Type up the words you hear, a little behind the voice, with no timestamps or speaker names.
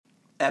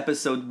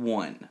episode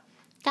 1.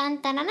 Dun,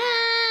 dun, dun, dun.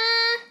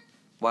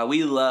 Why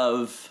we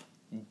love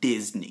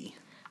Disney.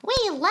 We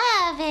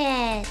love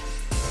it.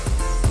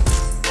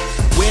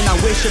 When I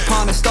wish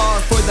upon a star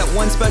for that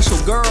one special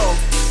girl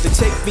to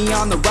take me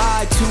on the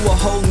ride to a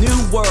whole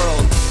new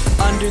world.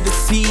 Under the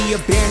sea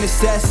of bare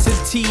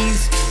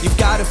necessities, you've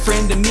got a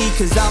friend in me,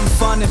 cause I'm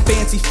fun and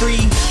fancy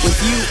free.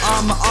 With you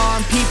on my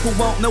arm, people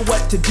won't know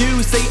what to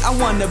do. Say I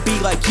wanna be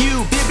like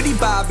you, bibbidi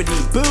bobbidi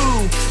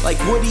boo.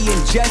 Like Woody and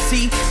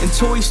Jessie in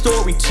Toy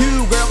Story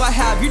 2. Girl, I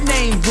have your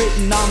name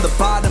written on the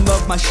bottom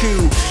of my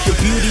shoe. Your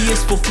beauty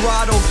is full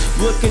throttle,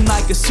 looking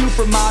like a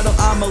supermodel.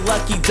 I'm a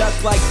lucky duck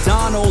like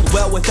Donald.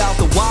 Well, without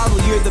the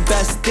waddle, you're the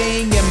best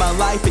thing in my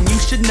life, and you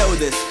should know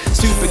this.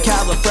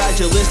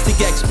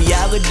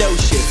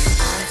 Supercalifragilisticexpialidocious.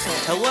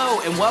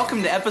 Hello and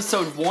welcome to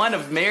episode 1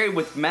 of Married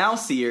with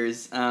Mouse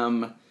Ears.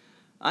 I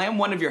am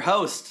one of your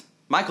hosts,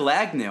 Michael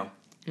Agnew.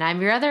 And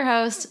I'm your other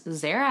host,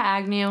 Zara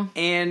Agnew.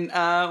 And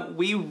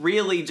we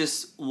really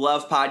just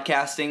love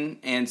podcasting,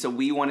 and so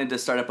we wanted to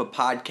start up a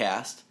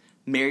podcast,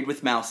 Married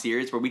with Mouse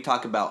Ears, where we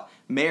talk about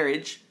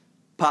marriage,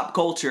 pop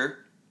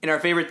culture, and our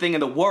favorite thing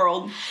in the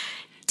world,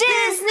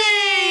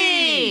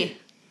 Disney!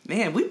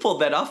 Man, we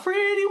pulled that off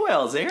pretty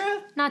well,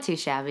 Zara. Not too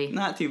shabby.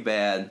 Not too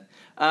bad.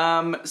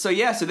 So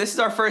this is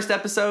our first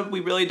episode.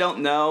 We really don't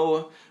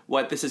know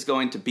what this is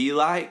going to be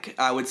like.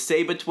 I would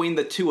say between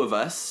the two of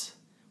us,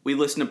 we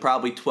listen to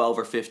probably 12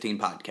 or 15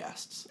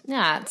 podcasts.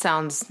 Yeah, it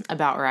sounds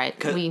about right.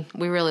 We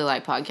really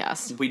like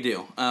podcasts. We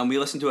do. We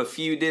listen to a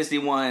few Disney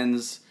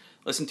ones,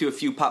 listen to a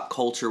few pop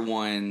culture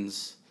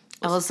ones.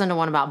 I listened to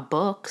one about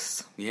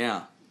books.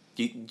 Yeah.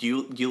 Do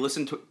you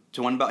listen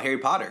to one about Harry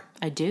Potter?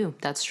 I do.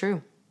 That's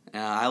true.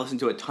 I listen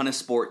to a ton of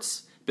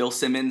sports. Bill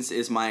Simmons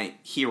is my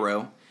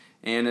hero.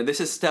 And this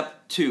is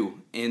step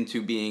 2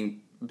 into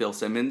being Bill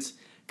Simmons.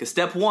 Because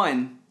step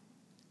 1,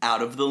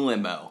 out of the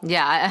limo.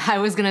 Yeah, I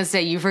was going to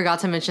say, you forgot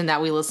to mention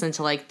that we listened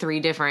to like 3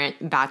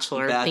 different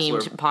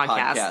Bachelor-themed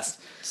podcasts.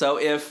 So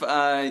if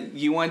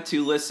you want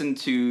to listen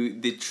to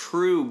the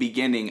true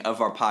beginning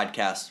of our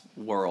podcast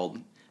world,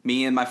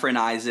 me and my friend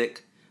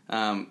Isaac,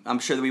 I'm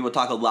sure that we will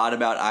talk a lot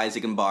about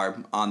Isaac and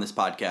Barb on this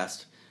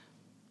podcast.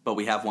 But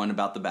we have one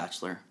about The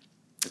Bachelor.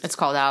 It's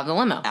called Out of the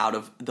Limo. Out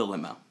of the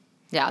Limo.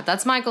 Yeah,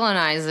 that's Michael and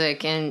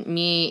Isaac, and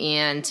me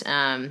and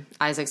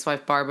Isaac's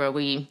wife Barbara.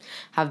 We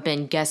have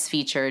been guest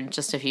featured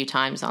just a few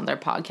times on their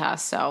podcast,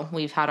 so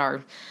we've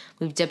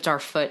dipped our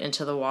foot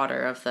into the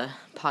water of the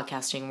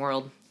podcasting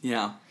world.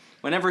 Yeah,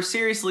 whenever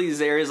seriously,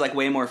 Zara is like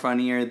way more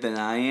funnier than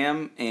I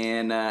am,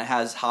 and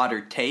has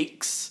hotter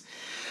takes.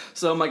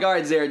 So I'm like, all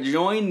right, Zara,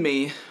 join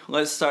me.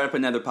 Let's start up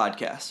another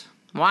podcast.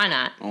 Why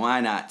not?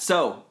 Why not?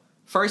 So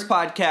first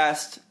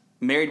podcast,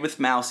 Married with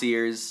Mouse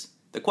Ears.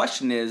 The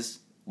question is,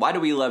 why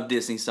do we love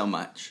Disney so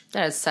much?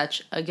 That is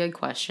such a good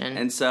question.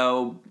 And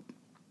so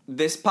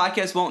this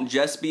podcast won't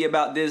just be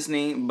about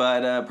Disney,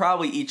 but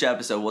probably each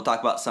episode we'll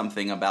talk about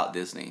something about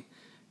Disney.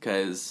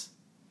 Because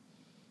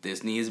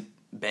Disney is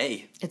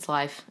bae. It's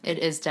life. It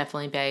is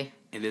definitely bae.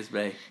 It is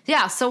bae.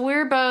 Yeah, so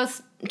we're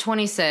both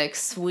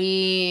 26.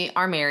 We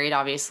are married,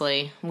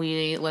 obviously.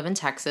 We live in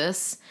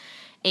Texas.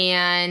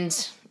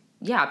 And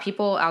yeah,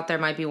 people out there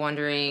might be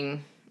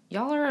wondering,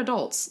 y'all are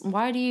adults.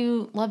 Why do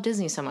you love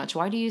Disney so much?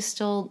 Why do you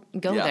still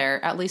go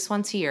there at least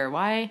once a year?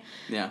 Why?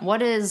 Yeah.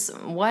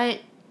 What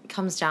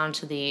comes down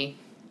to the,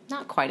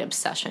 not quite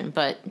obsession,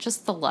 but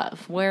just the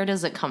love? Where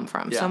does it come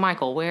from? Yeah. So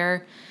Michael,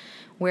 where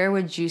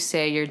would you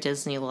say your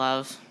Disney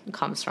love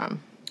comes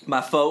from?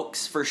 My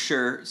folks, for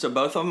sure. So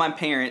both of my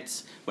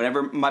parents,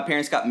 whenever my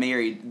parents got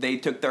married, they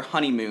took their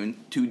honeymoon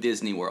to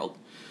Disney World.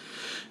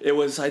 It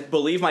was, I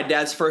believe, my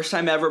dad's first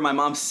time ever, my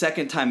mom's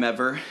second time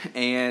ever,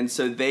 and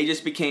so they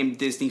just became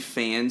Disney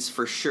fans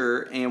for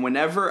sure. And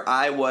whenever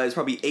I was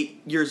probably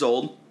 8 years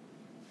old,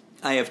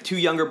 I have 2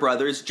 younger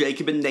brothers,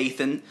 Jacob and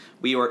Nathan.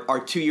 We are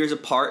 2 years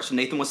apart, so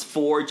Nathan was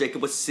 4,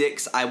 Jacob was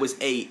 6, I was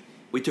 8.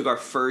 We took our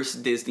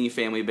first Disney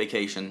family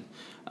vacation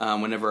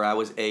whenever I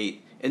was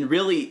 8. And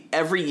really,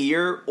 every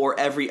year or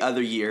every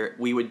other year,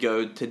 we would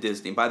go to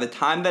Disney. By the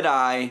time that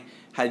I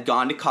had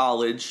gone to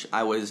college,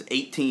 I was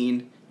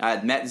 18. I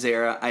had met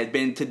Zara. I had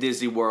been to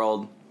Disney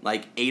World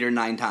like 8 or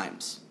 9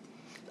 times.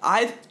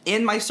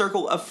 In my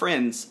circle of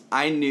friends,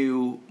 I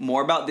knew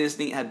more about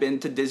Disney, had been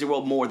to Disney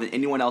World more than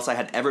anyone else I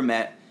had ever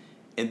met.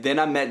 And then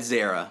I met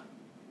Zara,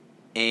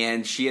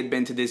 and she had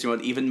been to Disney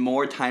World even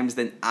more times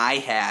than I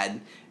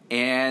had.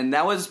 And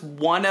that was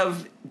one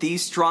of the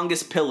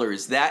strongest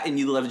pillars, that and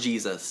you love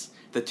Jesus,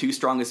 the 2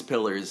 strongest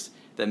pillars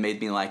that made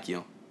me like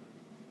you.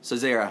 So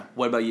Zara,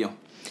 what about you?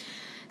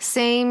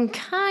 Same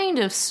kind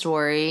of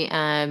story.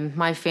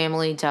 My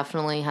family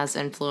definitely has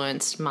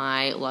influenced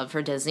my love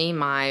for Disney.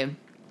 My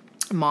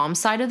mom's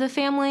side of the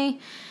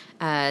family,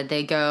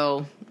 they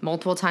go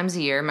multiple times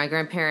a year. My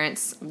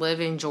grandparents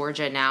live in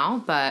Georgia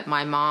now, but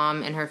my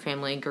mom and her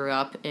family grew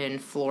up in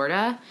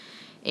Florida.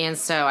 And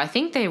so I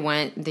think they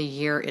went the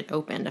year it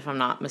opened, if I'm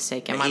not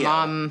mistaken. My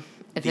mom,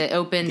 if it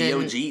opened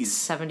in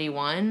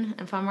 71,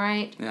 if I'm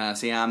right. Yeah,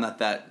 see, I'm not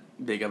that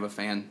big of a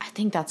fan. I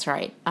think that's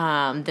right.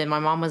 Then my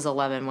mom was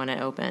 11 when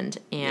it opened.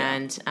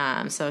 And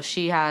so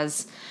she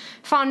has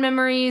fond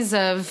memories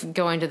of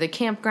going to the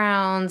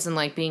campgrounds and,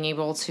 like, being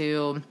able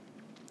to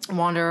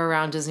wander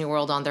around Disney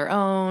World on their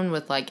own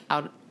with, like,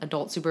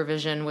 adult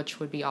supervision, which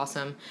would be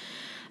awesome.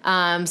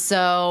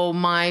 So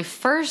my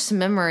first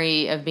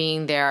memory of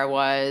being there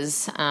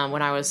was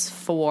when I was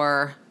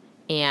 4,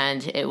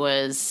 and it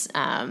was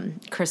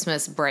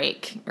Christmas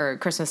break or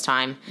Christmas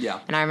time. Yeah.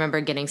 And I remember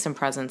getting some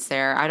presents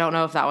there. I don't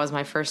know if that was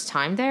my first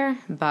time there,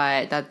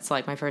 but that's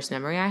like my first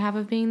memory I have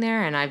of being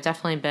there. And I've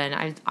definitely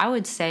been, I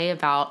would say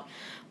about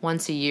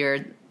once a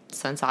year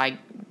since I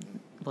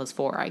was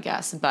 4, I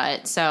guess.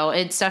 But so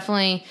it's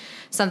definitely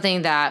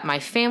something that my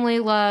family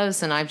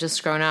loves, and I've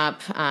just grown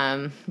up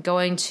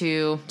going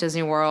to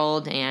Disney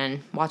World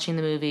and watching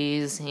the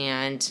movies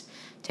and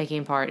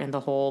taking part in the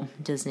whole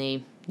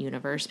Disney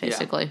universe,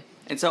 basically. Yeah.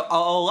 And so a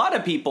lot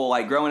of people,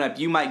 like, growing up,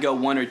 you might go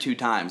 1 or 2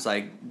 times,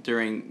 like,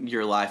 during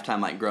your lifetime,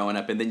 like, growing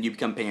up, and then you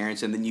become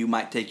parents, and then you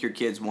might take your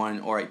kids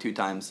 1 or 2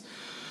 times.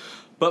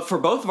 But for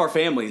both of our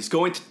families,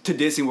 going to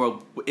Disney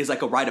World is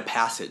like a rite of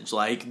passage.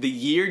 Like, the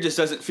year just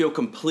doesn't feel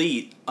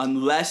complete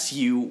unless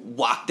you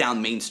walk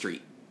down Main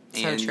Street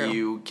and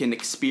you can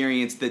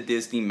experience the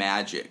Disney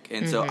magic.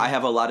 And so I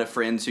have a lot of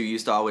friends who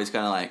used to always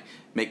kind of, like,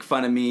 make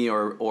fun of me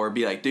or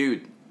be like,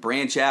 dude,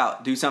 branch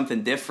out, do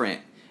something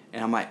different.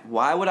 And I'm like,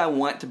 why would I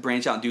want to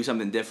branch out and do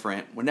something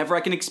different whenever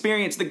I can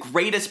experience the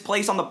greatest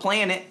place on the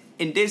planet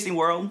in Disney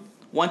World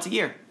once a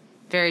year?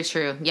 Very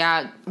true.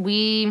 Yeah,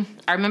 I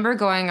remember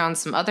going on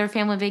some other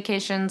family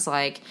vacations,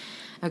 like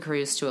a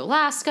cruise to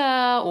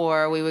Alaska,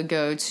 or we would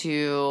go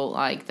to,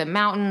 like, the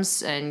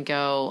mountains and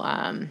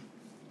go,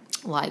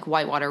 like,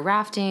 whitewater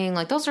rafting.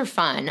 Like, those are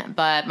fun.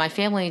 But my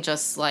family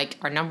just, like,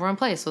 our number one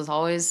place was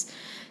always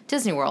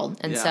Disney World.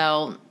 And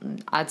so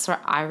I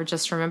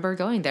just remember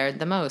going there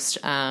the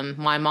most.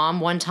 My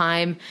mom one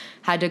time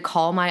had to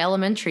call my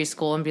elementary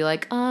school and be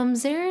like,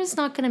 Zara's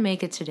not going to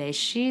make it today.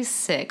 She's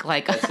sick.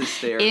 Like, that's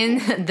hysterical.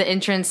 In the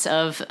entrance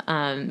of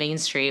Main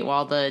Street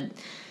while the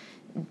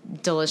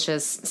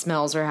delicious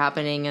smells were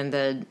happening and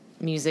the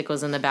music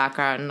was in the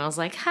background. And I was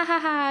like, ha ha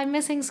ha, I'm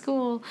missing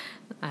school.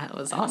 That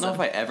was awesome. I don't know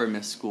if I ever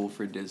missed school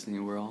for Disney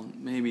World.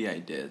 Maybe I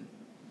did.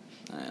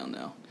 I don't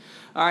know.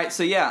 All right.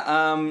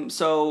 So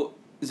so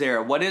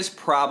Zara, what is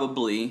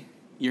probably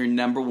your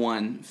number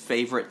one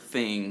favorite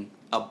thing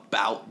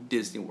about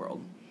Disney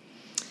World?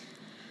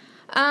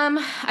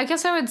 I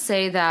guess I would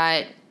say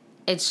that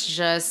it's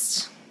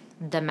just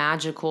the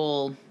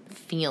magical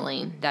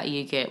feeling that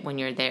you get when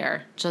you're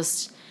there.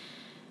 Just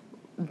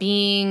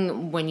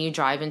being when you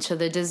drive into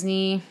the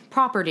Disney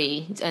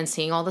property and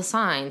seeing all the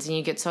signs and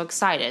you get so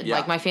excited. Yeah.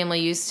 Like, my family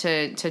used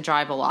to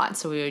drive a lot,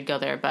 so we would go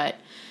there, but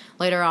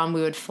later on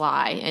we would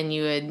fly and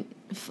you would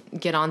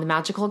get on the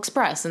Magical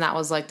Express, and that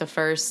was like the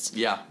first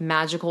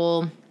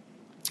magical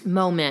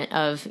moment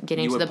of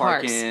getting to the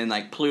parks. You would park in,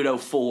 like, Pluto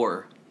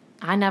 4.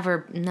 I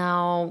never,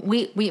 no.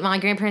 My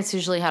grandparents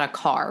usually had a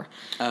car,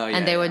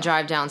 and they would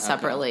drive down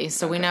separately,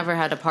 so we never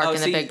had to park in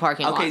the big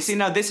parking lot. Okay, see,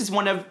 now this is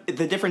one of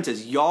the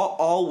differences. Y'all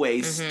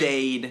always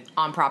stayed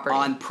on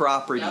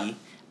property. Yep.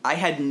 I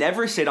had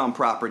never stayed on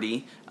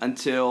property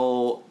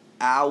until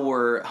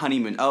our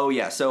honeymoon. Oh,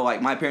 yeah. So,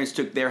 like, my parents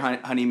took their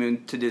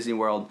honeymoon to Disney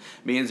World.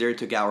 Me and Zara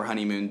took our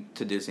honeymoon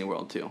to Disney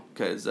World, too,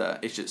 because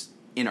it's just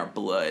in our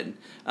blood.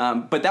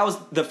 But that was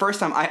the first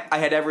time I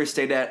had ever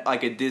stayed at,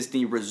 like, a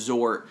Disney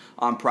resort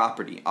on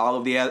property. All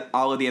of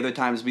the other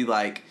times we,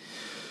 like,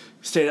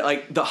 stayed at,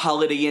 like, the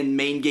Holiday Inn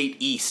Main Gate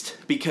East,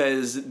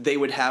 because they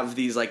would have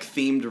these, like,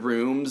 themed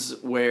rooms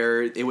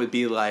where it would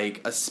be,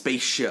 like, a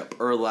spaceship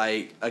or,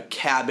 like, a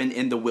cabin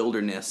in the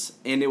wilderness.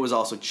 And it was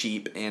also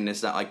cheap, and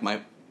it's not like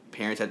my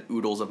parents had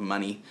oodles of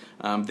money.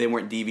 They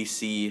weren't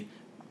DVC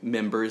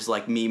members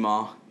like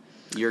Meemaw,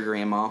 your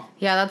grandma.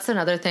 Yeah, that's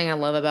another thing I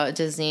love about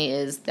Disney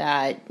is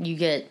that you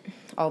get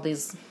all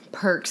these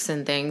perks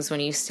and things when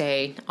you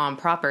stay on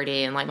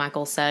property. And like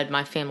Michael said,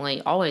 my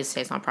family always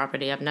stays on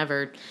property. I've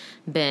never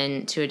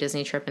been to a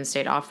Disney trip and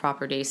stayed off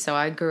property. So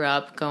I grew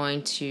up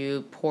going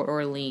to Port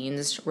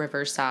Orleans,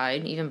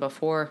 Riverside, even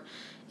before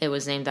it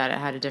was named that. It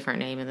had a different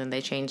name and then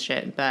they changed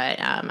it. But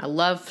I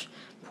loved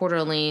Port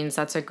Orleans.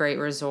 That's a great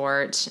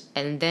resort.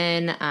 And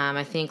then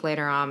I think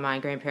later on my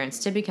grandparents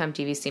did become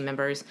DVC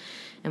members,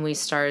 and we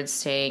started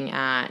staying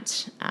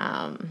at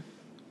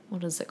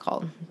what is it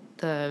called?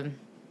 The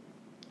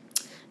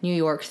New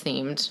York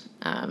themed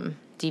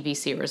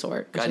DVC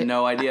resort. Got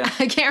no idea.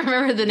 I can't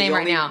remember the name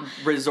right now.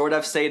 Resort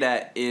I've stayed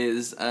at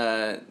is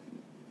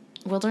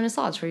Wilderness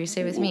Lodge, where you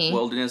stay with me.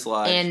 Wilderness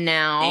Lodge. And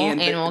now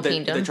Animal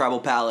Kingdom. The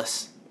Tribal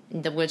Palace.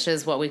 Which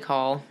is what we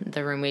call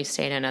the room we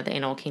stayed in at the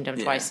Animal Kingdom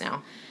twice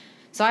now.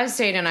 So I've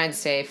stayed in, I'd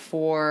say,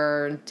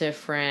 4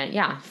 different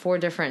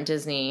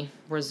Disney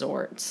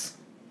resorts.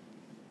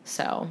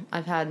 So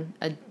I've had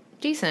a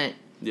decent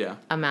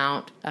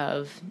amount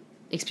of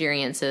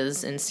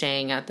experiences in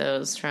staying at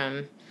those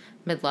from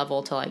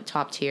mid-level to like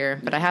top tier,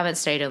 but I haven't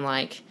stayed in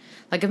like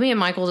if me and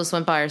Michael just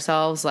went by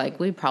ourselves, like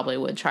we probably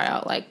would try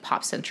out like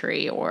Pop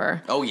Century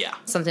or oh yeah,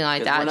 something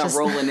like that. We're not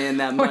rolling in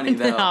that money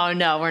though.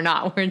 No, we're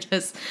not. We're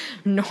just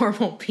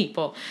normal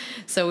people,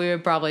 so we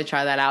would probably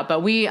try that out.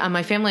 But we,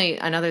 my family,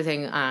 another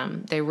thing,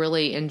 they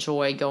really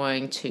enjoy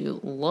going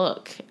to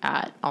look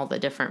at all the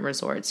different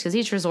resorts because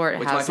each resort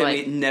which has my family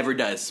like never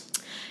does.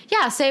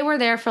 Yeah, say we're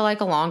there for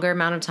like a longer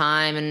amount of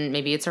time, and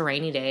maybe it's a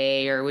rainy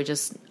day, or we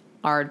just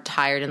are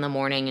tired in the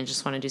morning and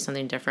just want to do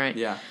something different.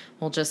 Yeah.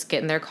 We'll just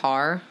get in their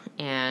car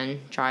and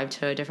drive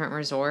to a different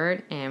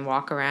resort and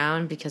walk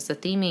around because the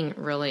theming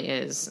really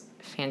is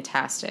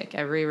fantastic.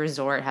 Every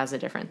resort has a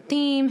different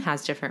theme,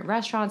 has different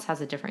restaurants,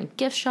 has a different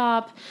gift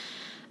shop.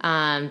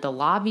 The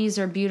lobbies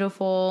are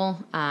beautiful.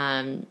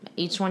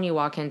 Each one you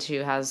walk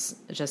into has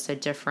just a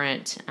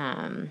different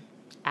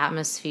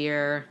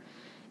atmosphere.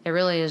 It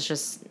really is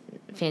just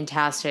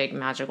fantastic,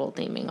 magical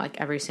theming, like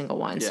every single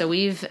one. Yeah. So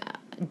we've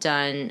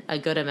done a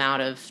good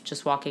amount of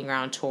just walking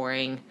around,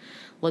 touring,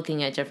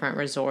 looking at different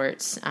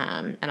resorts.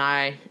 And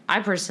I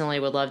personally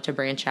would love to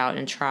branch out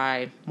and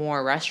try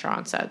more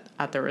restaurants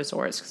at the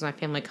resorts because my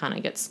family kind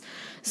of gets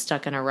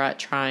stuck in a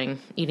rut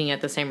eating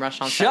at the same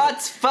restaurant.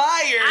 Shots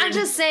fired! I'm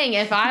just saying,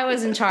 if I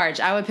was in charge,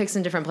 I would pick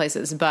some different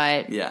places,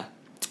 but yeah,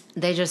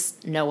 they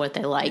just know what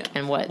they like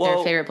and what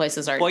their favorite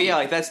places are. Well, yeah,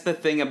 like that's the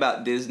thing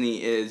about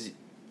Disney is,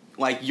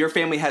 like, your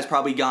family has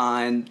probably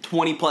gone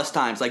 20 plus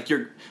times. Like,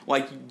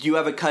 you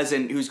have a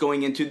cousin who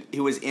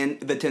was in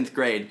the 10th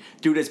grade.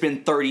 Dude has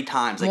been 30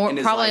 times. Like, in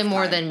his probably lifetime.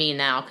 more than me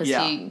now because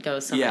he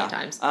goes so many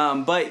times.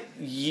 But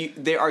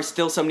there are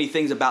still so many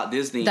things about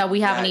Disney that we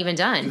haven't even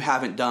done. You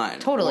haven't done.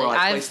 Totally. Or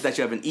like places that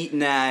you haven't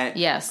eaten at.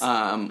 Yes.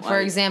 For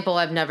example,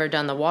 I've never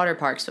done the water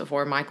parks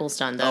before. Michael's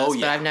done those,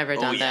 but I've never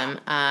done them.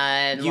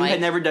 You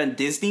had never done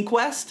Disney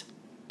Quest?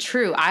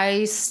 True.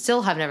 I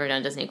still have never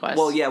done Disney Quest.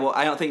 Well, yeah. Well,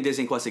 I don't think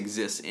Disney Quest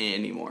exists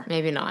anymore.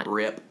 Maybe not.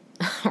 RIP.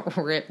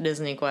 RIP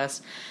Disney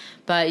Quest.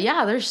 But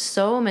yeah, there's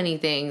so many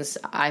things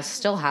I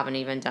still haven't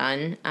even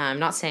done. I'm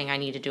not saying I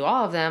need to do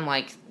all of them,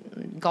 like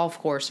golf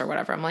course or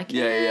whatever. I'm like,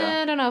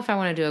 I don't know if I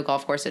want to do a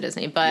golf course at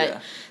Disney.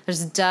 But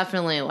there's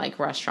definitely like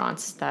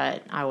restaurants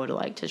that I would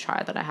like to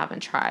try that I haven't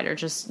tried, or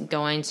just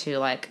going to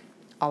like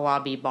a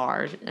lobby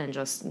bar and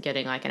just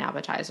getting like an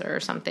appetizer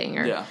or something,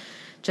 or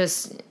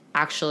just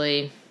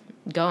actually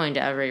going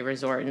to every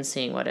resort and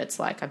seeing what it's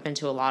like. I've been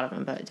to a lot of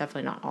them, but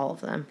definitely not all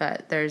of them.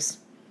 But there's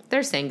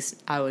things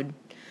I would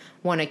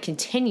want to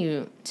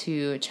continue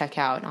to check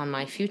out on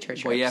my future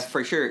trips. Well, yeah,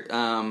 for sure.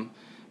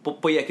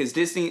 But yeah, because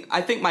Disney,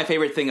 I think my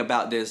favorite thing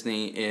about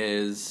Disney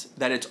is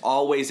that it's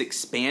always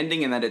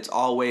expanding and that it's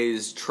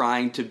always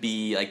trying to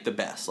be like the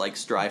best, like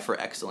strive for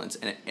excellence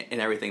and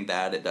everything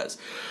that it does.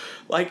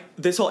 Like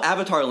this whole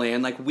Avatar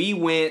land, like we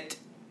went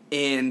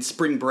in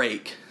spring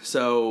break,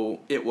 so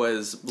it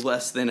was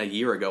less than a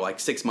year ago, like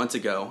 6 months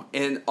ago,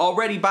 and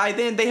already by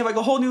then they have like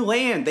a whole new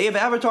land. They have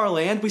Avatar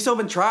land. We still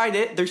haven't tried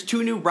it. There's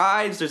 2 new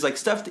rides. There's like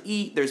stuff to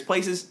eat. There's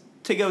places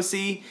to go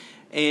see,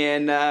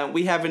 and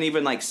we haven't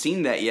even like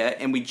seen that yet.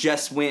 And we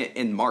just went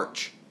in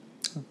March.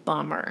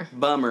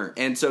 Bummer.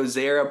 And so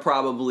Zara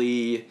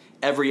probably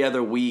every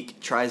other week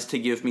tries to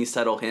give me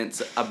subtle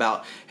hints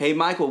about, hey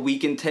Michael, we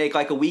can take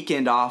like a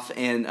weekend off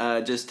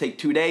and just take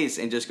 2 days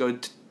and just go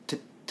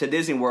to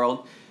Disney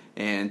World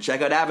and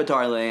check out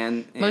Avatar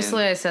Land.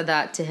 Mostly I said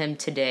that to him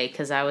today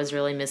because I was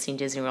really missing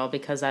Disney World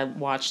because I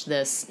watched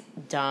this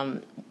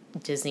dumb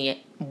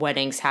Disney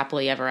Weddings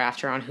Happily Ever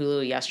After on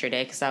Hulu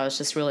yesterday because I was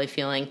just really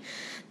feeling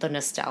the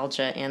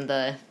nostalgia and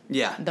the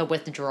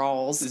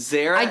withdrawals.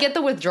 I get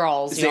the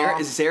withdrawals.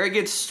 Zara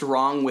gets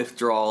strong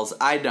withdrawals.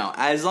 I don't.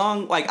 As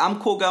long, like, I'm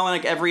cool going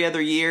like every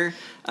other year,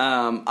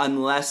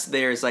 unless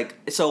there's like,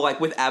 so like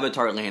with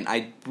Avatar Land,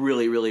 I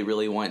really, really,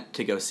 really want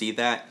to go see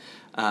that.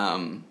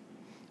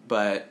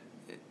 But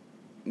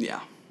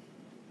yeah.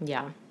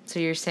 So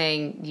you're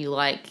saying you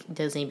like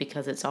Disney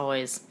because it's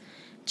always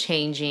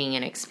changing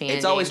and expanding.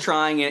 It's always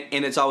trying it,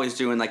 and it's always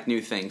doing like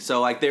new things. So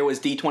like there was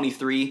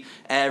D23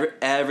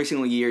 every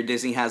single year.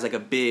 Disney has like a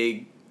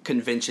big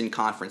convention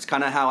conference,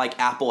 kind of how like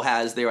Apple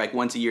has their like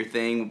once a year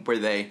thing where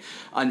they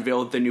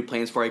unveil the new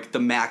plans for like the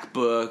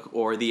MacBook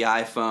or the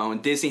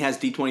iPhone. Disney has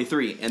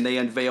D23 and they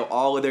unveil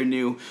all of their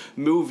new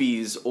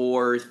movies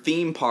or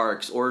theme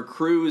parks or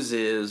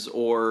cruises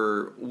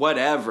or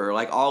whatever,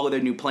 like all of their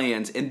new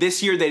plans. And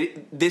this year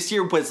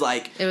was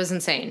like, it was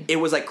insane. It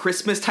was like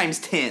Christmas times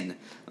 10.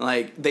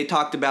 Like they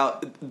talked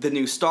about the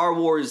new Star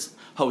Wars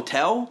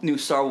hotel, new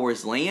Star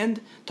Wars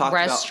land, talked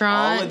about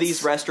all of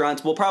these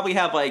restaurants. We'll probably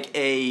have like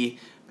a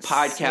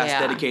podcast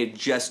dedicated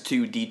just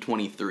to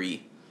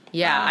D23.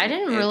 Yeah, I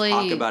didn't really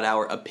talk about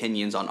our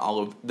opinions on all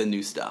of the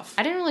new stuff.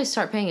 I didn't really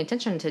start paying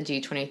attention to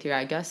D23,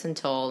 I guess,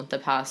 until the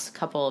past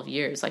couple of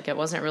years. Like, it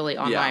wasn't really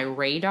on my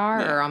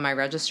radar or on my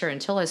register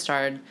until I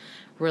started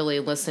really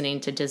listening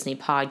to Disney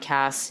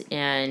podcasts.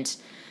 And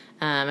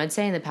I'd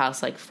say in the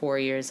past, like, 4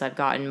 years, I've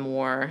gotten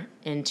more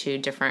into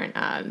different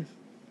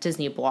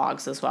Disney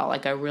blogs as well.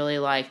 Like, I really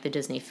like the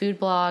Disney food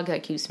blog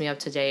that keeps me up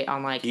to date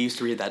on, like... You used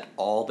to read that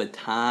all the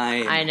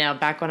time. I know.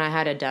 Back when I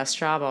had a desk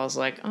job, I was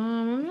like,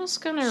 I'm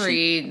just going to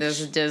read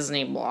this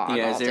Disney blog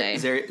all day.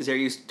 Zara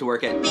used to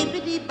work at...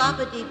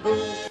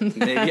 Bippity-boppity-boo.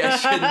 Maybe I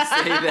shouldn't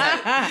say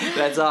that.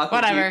 That's awkward.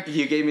 Whatever.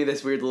 You gave me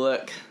this weird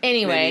look.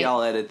 Anyway. Maybe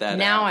I'll edit that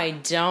now out. I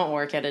don't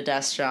work at a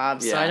desk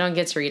job, so Yeah. I don't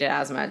get to read it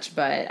as much.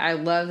 But I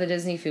love the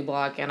Disney food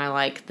blog, and I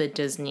like the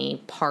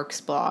Disney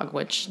Parks blog,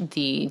 which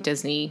the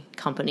Disney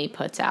company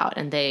puts out.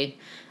 And they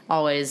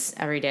always,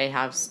 every day,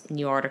 have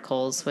new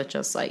articles with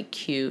just, like,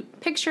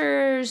 cute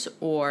pictures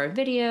or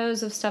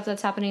videos of stuff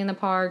that's happening in the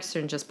parks,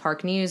 and just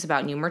park news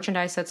about new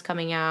merchandise that's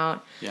coming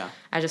out. Yeah.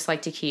 I just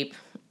like to keep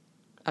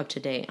up to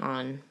date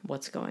on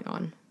what's going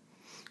on.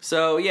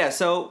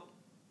 So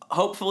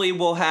hopefully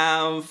we'll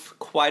have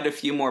quite a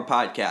few more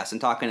podcasts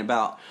and talking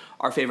about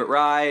our favorite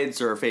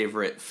rides or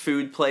favorite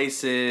food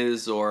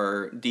places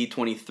or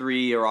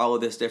D23 or all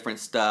of this different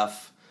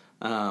stuff.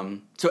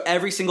 So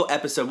every single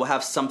episode will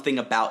have something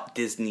about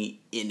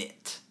Disney in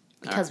it.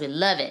 Because we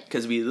love it.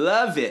 Because we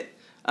love it.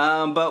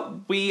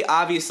 But we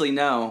obviously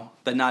know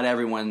that not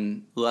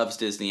everyone loves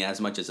Disney as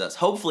much as us.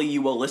 Hopefully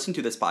you will listen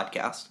to this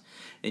podcast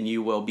and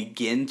you will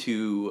begin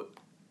to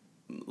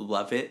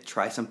love it,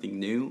 try something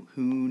new.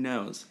 Who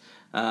knows?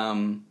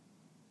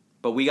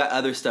 But we got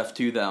other stuff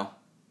too, though.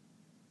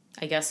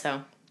 I guess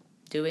so.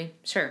 Do we?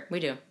 Sure, we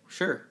do.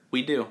 Sure,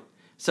 we do.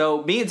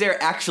 So me and Zara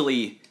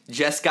actually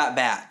just got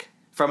back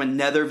from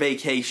another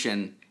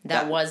vacation.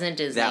 That wasn't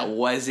Disney. That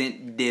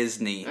wasn't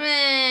Disney.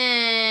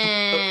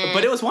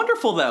 But But it was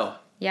wonderful, though.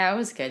 yeah, it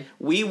was good.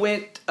 We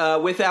went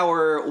with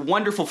our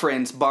wonderful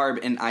friends, Barb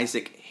and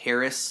Isaac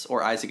Harris,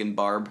 or Isaac and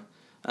Barb.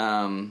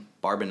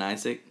 Barb and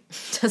Isaac.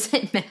 Does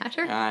it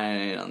matter?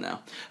 I don't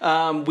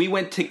know. We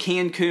went to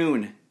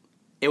Cancun.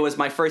 It was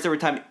my first ever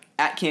time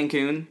at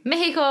Cancun.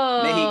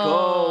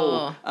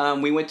 Mexico.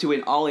 We went to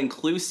an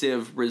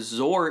all-inclusive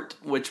resort,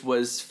 which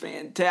was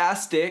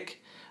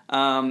fantastic.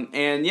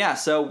 And yeah,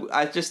 so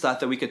I just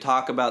thought that we could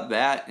talk about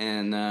that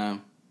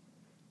and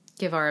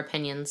Give our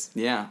opinions.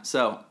 yeah.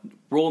 So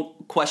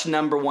question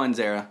number 1,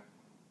 Zara.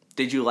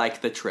 Did you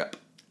like the trip?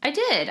 I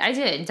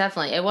did,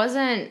 definitely. It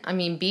wasn't, I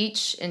mean,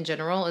 beach in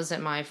general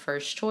isn't my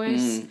first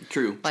choice.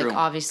 True. Like,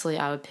 obviously,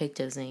 I would pick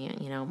Disney,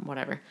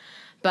 whatever.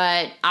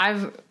 But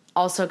I've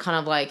also kind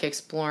of, like,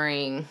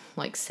 exploring,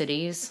 like,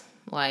 cities.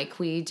 Like,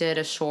 we did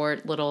a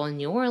short little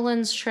New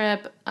Orleans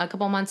trip a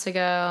couple months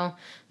ago.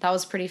 That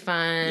was pretty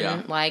fun.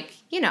 Yeah. Like,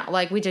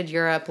 like we did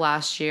Europe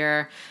last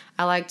year.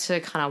 I like to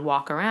kind of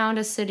walk around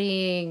a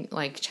city,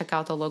 like check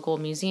out the local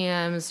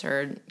museums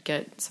or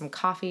get some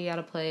coffee at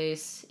a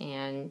place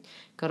and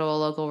go to a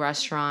local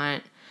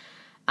restaurant.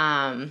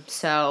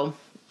 So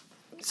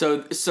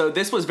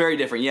this was very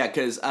different, yeah,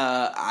 because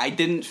I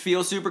didn't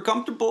feel super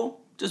comfortable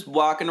just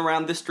walking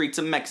around the streets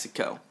of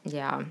Mexico.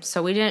 yeah,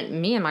 so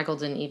me and Michael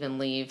didn't even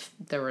leave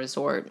the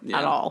resort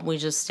at all. We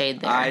just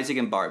stayed there. Isaac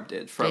and Barb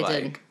did for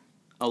They did.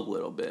 a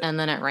little bit. And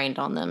then it rained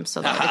on them,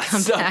 so they had to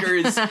come back.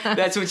 Suckers.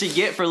 That's what you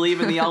get for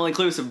leaving the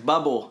all-inclusive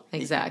bubble.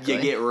 Exactly.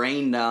 You get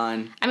rained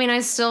on. I mean, I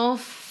still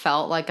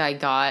felt like I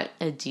got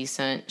a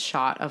decent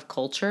shot of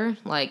culture.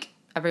 Like,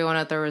 everyone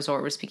at the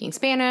resort was speaking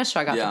Spanish, so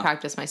I got to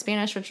practice my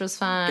Spanish, which was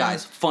fun.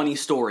 Guys, funny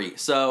story.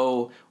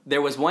 So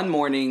there was one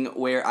morning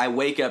where I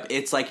wake up,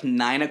 it's like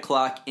 9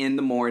 o'clock in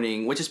the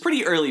morning, which is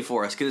pretty early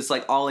for us because it's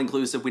like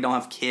all-inclusive. We don't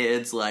have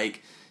kids,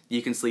 like...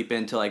 You can sleep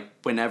in till like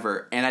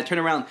whenever. And I turn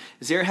around,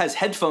 Zara has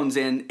headphones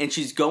in, and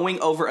she's going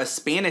over a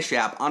Spanish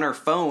app on her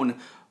phone,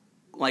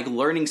 like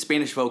learning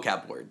Spanish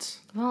vocab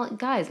words. Well,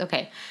 guys,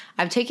 okay.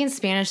 I've taken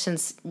Spanish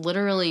since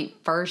literally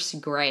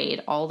first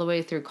grade, all the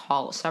way through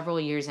college, several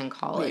years in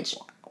college.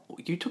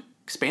 Wait, you took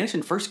Spanish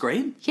in first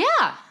grade?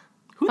 Yeah.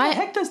 Who the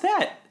heck does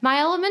that?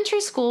 My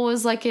elementary school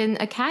was like an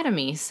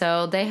academy,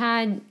 so they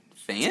had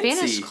Fancy.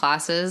 Spanish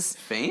classes.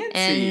 Fancy.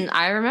 And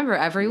I remember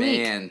every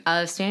Man. week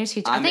a Spanish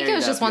teacher. I'm I think it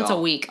was just once a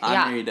week.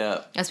 I'm married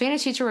up. A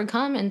Spanish teacher would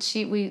come and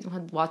we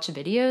would watch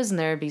videos and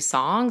there would be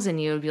songs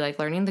and you would be like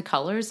learning the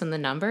colors and the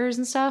numbers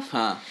and stuff.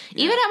 Huh.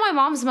 Yeah. Even at my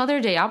mom's Mother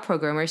Day Out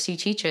program where she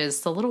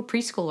teaches, the little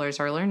preschoolers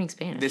are learning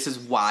Spanish. This is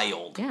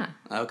wild. Yeah.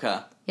 Okay.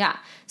 Yeah.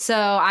 So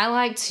I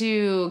like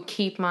to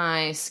keep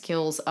my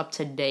skills up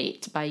to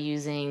date by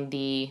using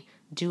the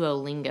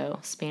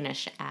Duolingo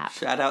Spanish app.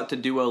 Shout out to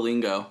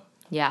Duolingo.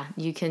 Yeah,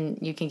 you can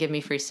give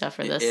me free stuff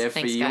for this. If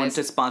Thanks, you want guys.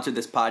 to sponsor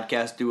this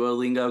podcast,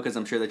 Duolingo, because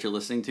I'm sure that you're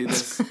listening to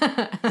this,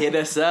 hit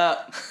us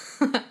up.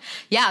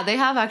 Yeah, they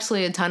have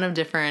actually a ton of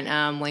different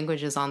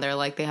languages on there.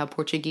 Like they have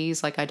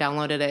Portuguese. Like I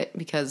downloaded it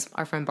because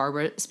our friend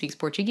Barbara speaks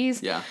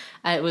Portuguese. Yeah.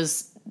 It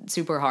was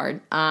super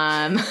hard.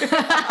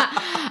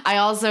 I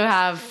also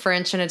have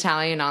French and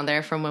Italian on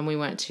there from when we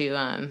went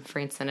to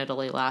France and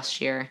Italy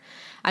last year.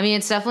 I mean,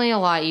 it's definitely a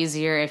lot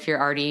easier if you're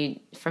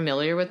already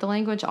familiar with the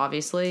language,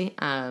 obviously,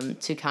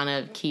 to kind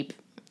of keep,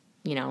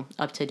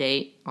 up to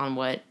date on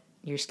what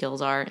your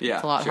skills are. Yeah,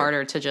 it's a lot sure.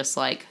 harder to just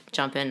like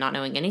jump in not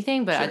knowing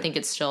anything, but I Sure. think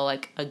it's still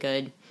like a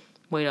good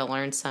way to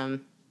learn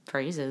some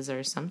phrases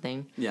or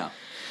something. Yeah.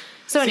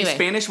 So anyway.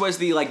 Spanish was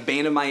the, like,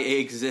 bane of my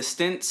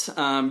existence.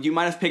 You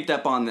might have picked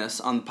up on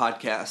this on the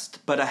podcast,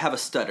 but I have a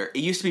stutter. It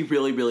used to be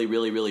really, really,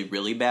 really, really,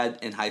 really bad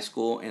in high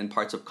school and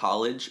parts of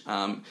college.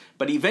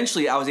 But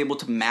eventually I was able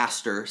to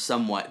master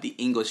somewhat the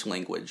English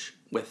language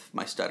with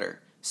my stutter.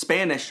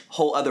 Spanish,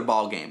 whole other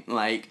ball game.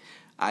 Like,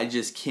 I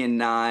just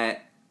cannot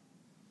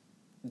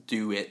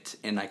do it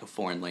in, like, a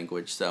foreign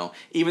language. So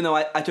even though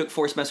I took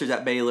 4 semesters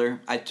at Baylor,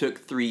 I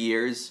took 3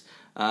 years.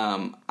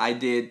 I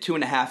did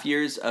 2.5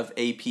 years of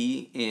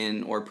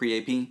AP or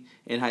pre-AP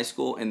in high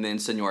school, and then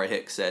Senora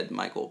Hicks said,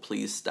 Michael,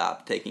 please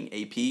stop taking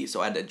AP,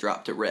 so I had to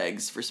drop to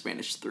regs for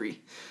Spanish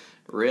 3.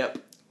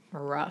 Rip.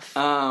 Rough.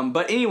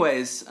 But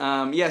anyways,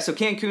 so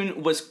Cancun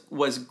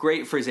was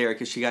great for Zara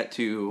because she got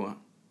to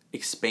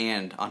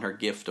expand on her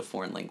gift of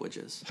foreign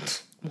languages.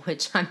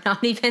 Which I'm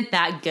not even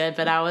that good,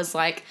 but I was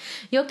like,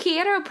 yo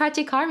quiero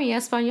practicar mi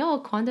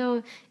español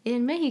cuando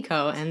en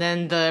Mexico. And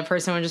then the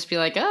person would just be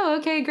like, oh,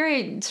 okay,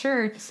 great,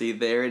 sure. See,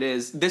 there it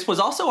is. This was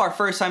also our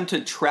first time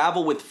to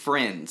travel with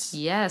friends.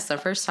 Yes, our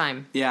first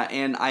time. Yeah,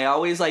 and I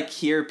always, like,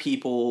 hear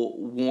people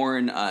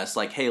warn us,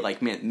 like, hey,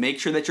 like, man, make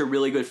sure that you're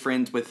really good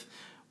friends with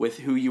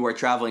who you are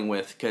traveling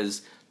with,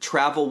 because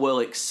travel will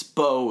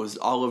expose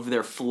all of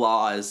their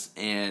flaws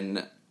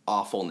and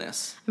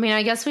awfulness. I mean,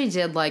 I guess we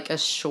did, like, a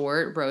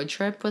short road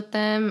trip with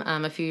them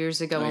a few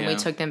years ago when we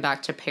took them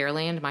back to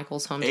Pearland,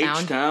 Michael's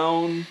hometown.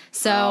 H-Town.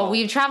 So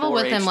we've traveled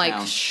with them, H-Town.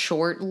 like,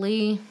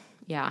 shortly.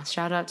 Yeah,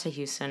 shout out to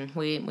Houston.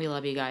 We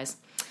love you guys.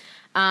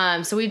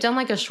 So we've done,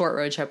 like, a short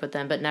road trip with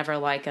them, but never,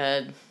 like,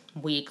 a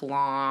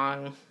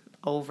week-long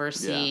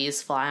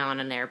overseas fly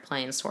on an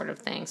airplane sort of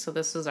thing. So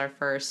this was our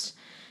first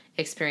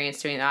experience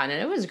doing that, and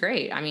it was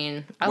great. I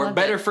mean, we're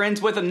better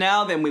friends with them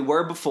now than we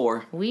were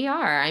before. We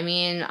are. I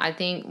mean, I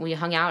think we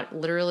hung out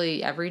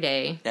literally every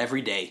day.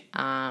 Every day.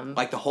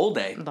 Like the whole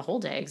day. The whole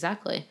day,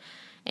 exactly.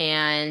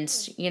 And,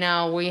 you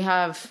know,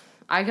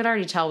 I could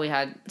already tell we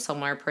had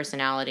similar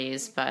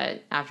personalities,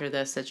 but after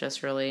this, it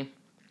just really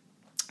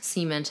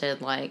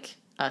cemented, like,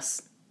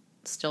 us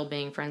still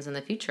being friends in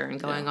the future and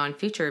going on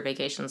future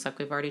vacations, like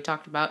we've already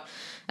talked about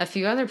a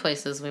few other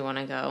places we want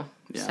to go.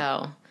 Yeah.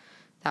 So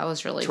that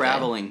was really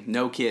traveling, good.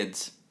 No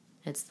kids.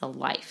 It's the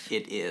life.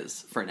 It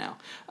is, for now.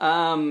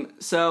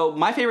 So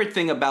my favorite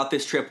thing about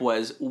this trip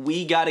was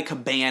we got a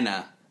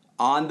cabana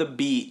on the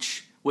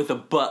beach with a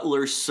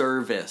butler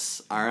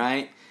service, all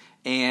right?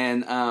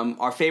 And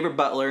our favorite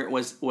butler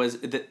was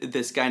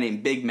this guy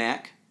named Big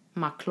Mac.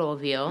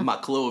 Maclovio.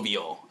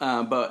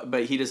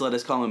 But he just let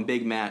us call him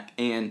Big Mac.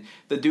 And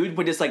the dude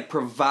would just, like,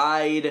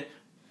 provide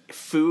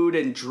food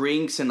and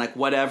drinks and, like,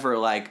 whatever,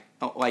 like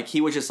he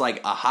was just like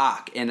a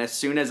hawk. And as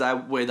soon as I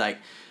would, like,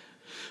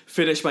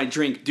 finish my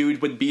drink, dude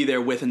would be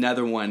there with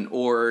another one,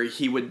 or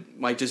he would,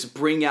 like, just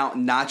bring out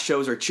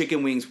nachos or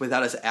chicken wings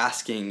without us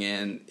asking,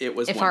 and it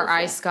was wonderful. Our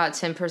ice got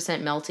 10%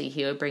 melty,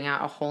 he would bring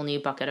out a whole new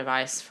bucket of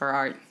ice for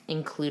our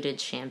included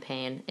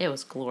champagne. It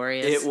was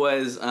glorious. It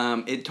was,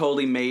 it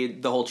totally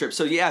made the whole trip.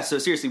 So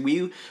seriously,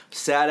 we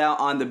sat out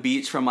on the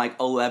beach from, like,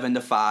 11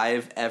 to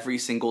 5 every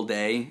single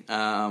day.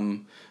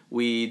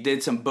 We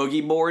did some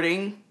boogie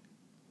boarding.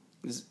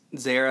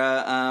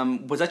 Zara,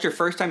 was that your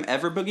first time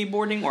ever boogie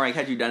boarding, or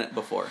had you done it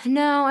before?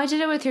 No, I did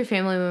it with your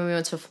family when we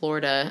went to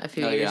Florida a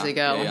few years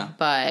ago. Yeah.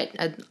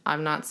 But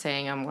I'm not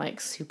saying I'm,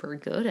 like, super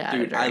good at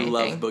it or I anything.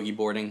 love boogie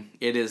boarding.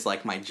 It is,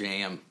 like, my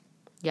jam.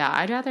 Yeah,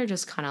 I'd rather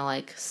just kind of,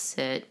 like,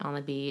 sit on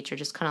the beach or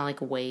just kind of,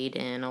 like, wade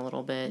in a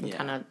little bit and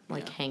kind of,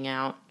 like, hang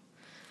out.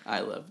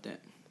 I loved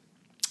it.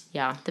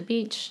 Yeah, the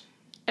beach.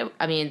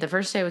 I mean, the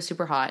first day was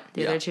super hot.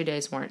 The other 2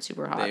 days weren't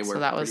super hot. They were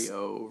that pretty was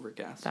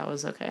overcast. That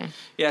was okay.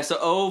 Yeah, so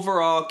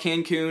overall,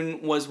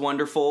 Cancun was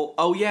wonderful.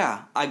 Oh,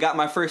 yeah, I got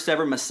my first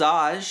ever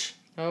massage.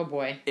 Oh,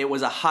 boy. It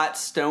was a hot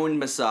stone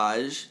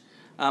massage.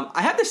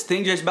 I have this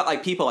thing just about,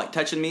 like, people, like,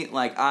 touching me.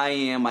 Like,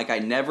 I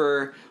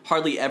never,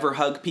 hardly ever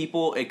hug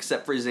people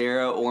except for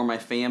Zara or my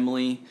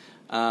family.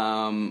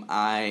 I'll,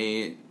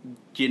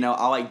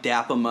 like,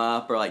 dap them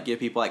up or, like, give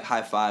people, like,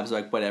 high fives or,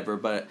 like, whatever.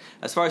 But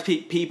as far as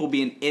people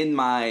being in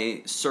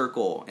my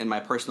circle, in my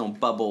personal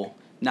bubble,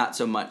 not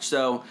so much.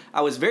 So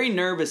I was very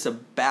nervous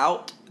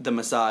about the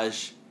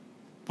massage,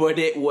 but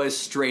it was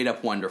straight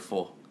up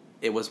wonderful.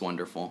 It was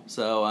wonderful.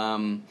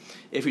 So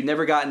if you've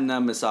never gotten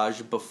a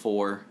massage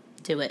before,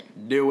 do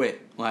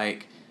it.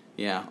 Like,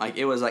 yeah, like,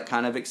 it was, like,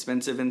 kind of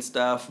expensive and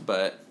stuff,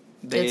 but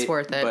it's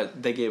worth it.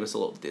 But they gave us a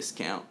little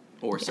discount.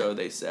 Or so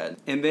they said.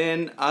 And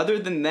then, other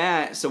than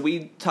that, so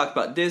we talked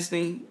about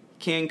Disney,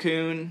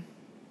 Cancun,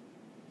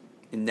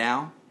 and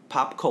now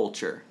pop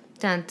culture.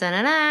 Dun, dun,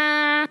 dun,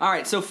 dun. All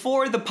right, so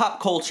for the pop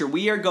culture,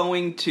 we are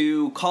going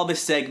to call this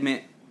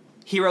segment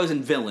Heroes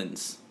and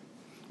Villains,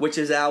 which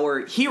is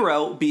our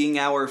hero being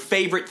our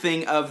favorite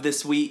thing of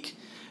this week,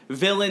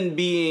 villain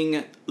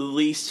being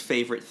least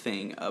favorite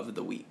thing of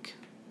the week.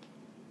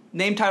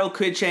 Name title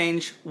could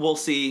change, we'll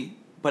see,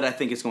 but I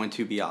think it's going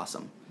to be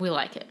awesome. We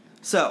like it.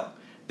 So,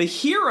 the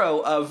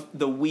hero of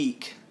the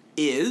week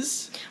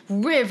is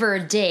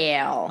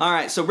Riverdale. All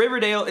right, so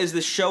Riverdale is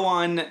the show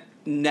on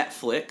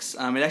Netflix.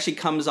 It actually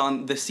comes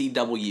on the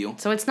CW.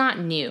 So it's not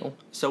new.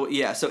 So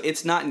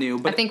it's not new.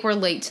 But I think we're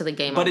late to the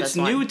game. But on it's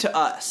this one. new to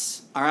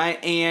us. All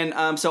right,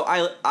 and so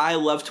I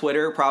love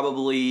Twitter.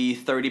 Probably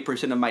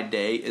 30% of my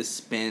day is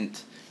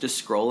spent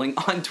just scrolling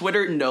on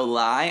Twitter. No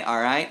lie.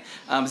 All right,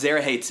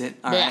 Zara hates it.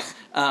 All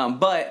right,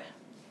 but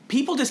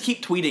people just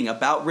keep tweeting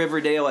about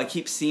Riverdale. I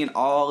keep seeing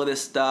all of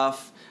this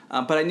stuff.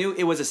 But I knew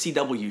it was a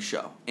CW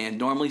show, and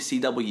normally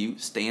CW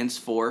stands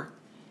for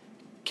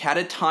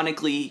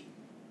catatonically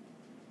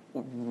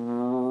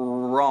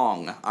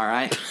wrong. All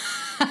right.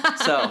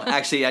 So,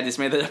 actually, I just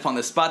made that up on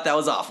the spot. That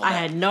was awful. I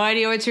had no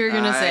idea what you were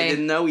going to say. I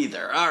didn't know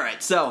either. All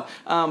right. So,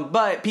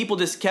 but people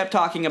just kept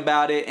talking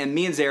about it, and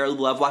me and Zara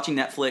love watching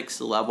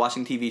Netflix, love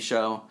watching TV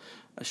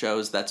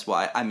shows. That's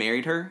why I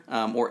married her,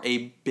 or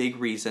a big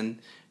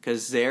reason,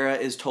 because Zara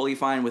is totally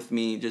fine with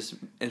me just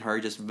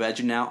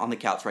vegging out on the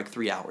couch for like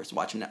 3 hours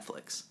watching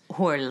Netflix.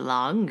 Or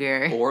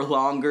longer.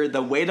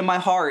 The weight of my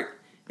heart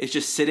is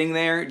just sitting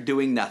there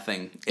doing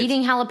nothing.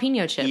 Eating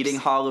jalapeno chips. Eating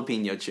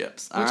jalapeno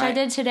chips. Which I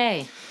did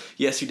today.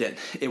 Yes, you did.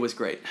 It was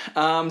great.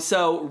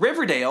 So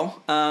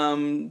Riverdale.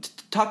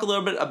 Talk a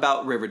little bit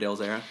about Riverdale,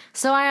 Zara.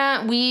 So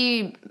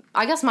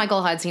I guess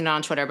Michael had seen it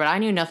on Twitter, but I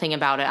knew nothing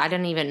about it. I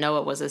didn't even know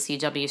it was a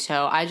CW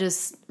show. I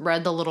just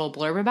read the little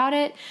blurb about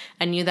it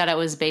and knew that it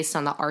was based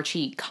on the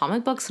Archie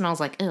comic books, and I was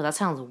like, ew, that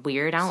sounds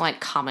weird. I don't like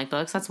comic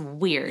books. That's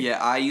weird. Yeah,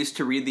 I used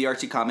to read the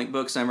Archie comic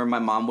books. I remember my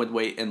mom would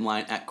wait in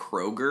line at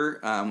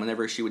Kroger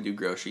whenever she would do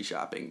grocery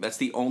shopping. That's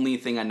the only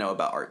thing I know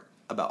about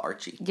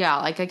Archie. Yeah,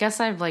 I guess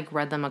I've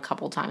read them a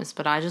couple times,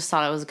 but I just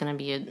thought it was going to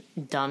be a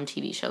dumb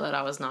TV show that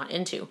I was not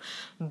into.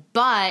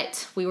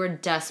 But we were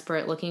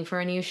desperate looking for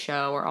a new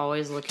show. We're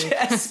always looking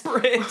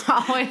desperate.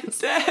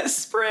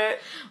 Desperate.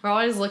 We're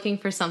always looking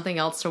for something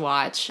else to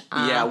watch.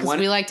 Because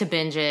we like to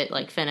binge it,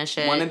 finish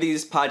it. One of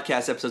these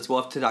podcast episodes,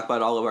 we'll have to talk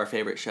about all of our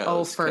favorite shows.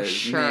 Oh, for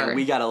sure. Man,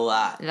 we got a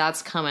lot.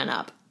 That's coming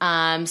up.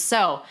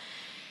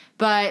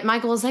 But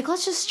Michael was like,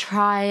 let's just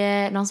try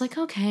it. And I was like,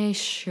 okay,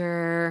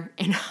 sure.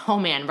 And oh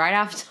man, right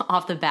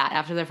off the bat,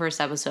 after the first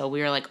episode,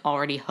 we were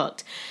already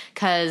hooked.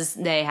 Because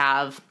they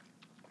have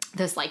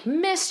this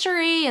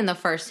mystery in the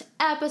first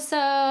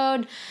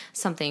episode.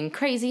 Something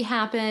crazy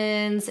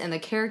happens. And the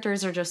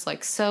characters are just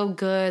so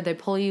good. They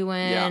pull you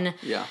in.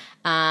 Yeah.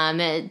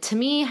 It, to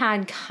me,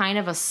 had kind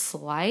of a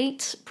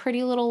slight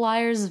Pretty Little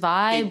Liars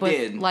vibe. It with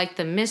did.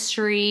 The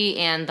mystery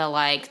and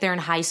the they're in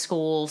high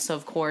school, so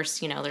of course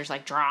there's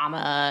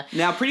drama.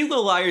 Now, Pretty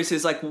Little Liars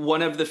is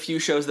one of the few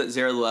shows that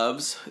Zara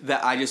loves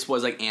that I just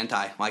was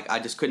anti. I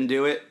just couldn't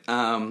do it.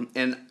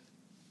 And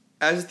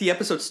as the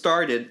episode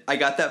started, I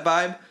got that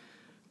vibe,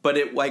 but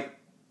it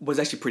was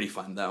actually pretty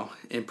fun though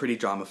and pretty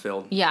drama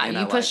filled. Yeah,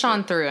 you pushed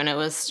on through, and it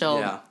was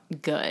still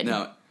good.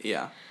 No,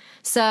 yeah.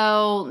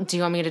 So, do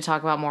you want me to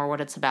talk about more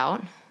what it's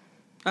about?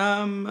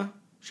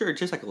 Sure,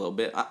 just a little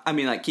bit. I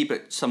mean, keep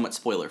it somewhat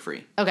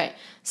spoiler-free. Okay,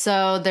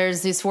 so there's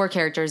these 4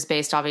 characters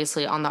based,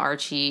 obviously, on the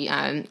Archie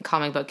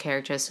comic book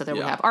characters. So there we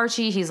have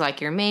Archie. He's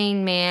your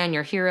main man,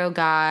 your hero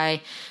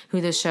guy,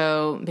 who the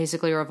show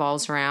basically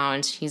revolves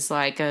around. He's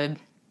not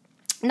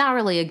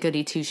really a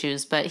goody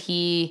two-shoes, but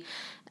he,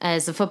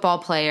 as a football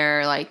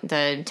player,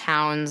 the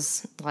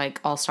town's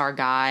all-star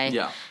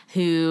guy,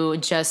 who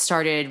just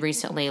started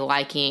recently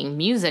liking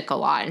music a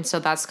lot. And so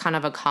that's kind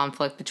of a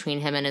conflict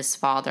between him and his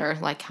father,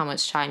 how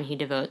much time he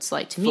devotes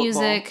to Football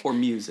music. Or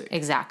music.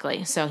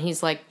 Exactly. So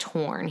he's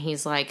torn.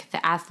 He's the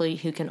athlete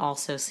who can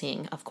also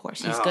sing, of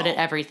course. He's good at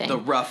everything. The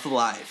rough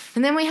life.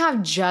 And then we have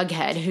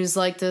Jughead, who's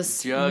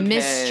this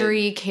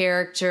mystery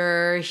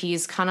character.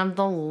 He's kind of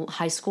the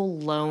high school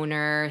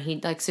loner. He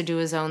likes to do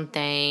his own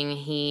thing.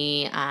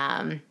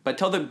 But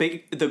tell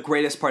the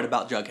greatest part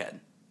about Jughead.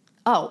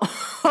 Oh.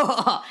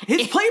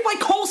 It's played by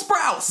Cole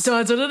Sprouse!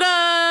 Dun, dun, dun,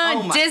 dun.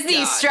 Oh my Disney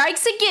God.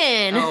 strikes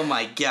again. Oh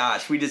my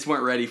gosh, we just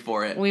weren't ready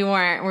for it. We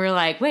weren't. We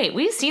were wait,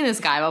 we've seen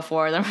this guy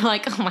before. Then we're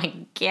oh my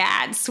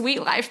God,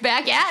 Sweet Life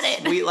back at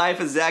it. Sweet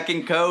Life of Zach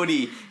and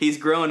Cody. He's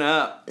grown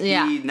up.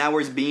 Yeah. He now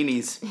wears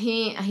beanies.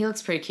 He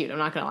looks pretty cute, I'm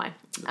not gonna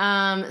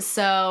lie.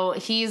 So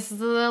he's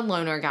the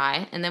loner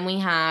guy. And then we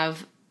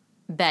have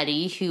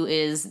Betty, who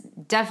is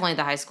definitely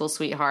the high school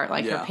sweetheart.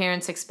 Her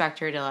parents expect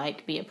her to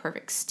be a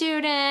perfect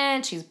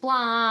student. She's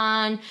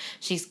blonde.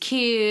 She's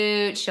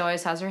cute. She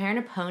always has her hair in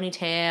a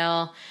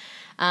ponytail.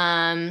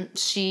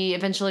 She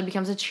eventually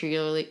becomes a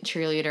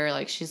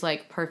cheerleader. She's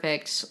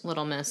perfect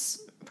little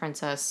Miss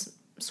Princess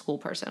school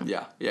person.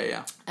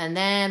 Yeah. And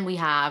then we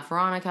have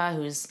Veronica,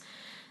 who's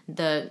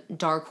the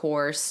dark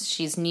horse.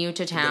 She's new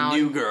to town. The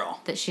new girl.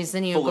 She's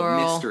the new girl. Full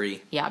of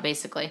mystery. Yeah,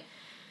 basically.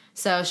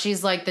 So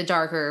she's the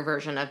darker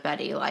version of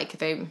Betty.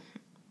 They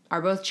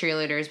are both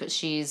cheerleaders, but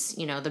she's,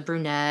 the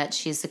brunette.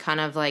 She's the kind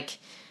of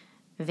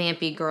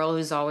vampy girl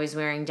who's always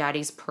wearing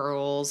daddy's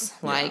pearls.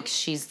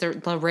 She's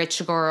the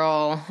rich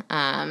girl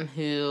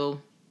who,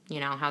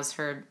 has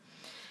her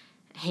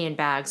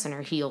handbags and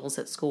her heels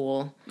at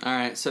school. All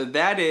right, so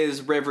that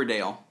is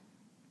Riverdale.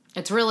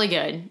 It's really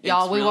good.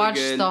 Y'all, we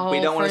watched the whole We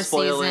don't want to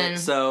spoil season. it,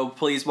 so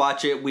please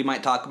watch it. We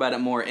might talk about it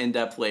more in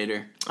depth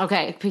later.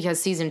 Okay,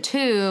 because season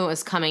 2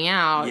 is coming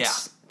out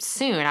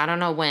soon. I don't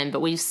know when, but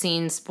we've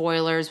seen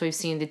spoilers. We've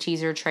seen the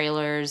teaser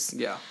trailers.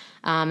 Yeah.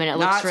 And it looks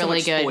Not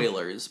really so much good.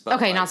 spoilers, but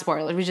Okay, like not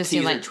spoilers. We just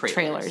seen like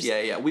trailers.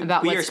 Yeah. We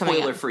about are what's coming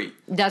spoiler up. free.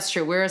 That's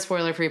true. We're a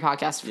spoiler-free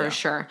podcast for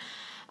sure.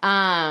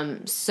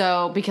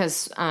 So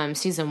because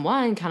season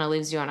 1 kind of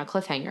leaves you on a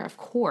cliffhanger, of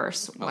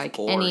course,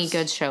 any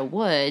good show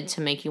would,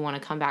 to make you want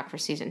to come back for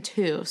season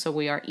 2. So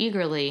we are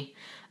eagerly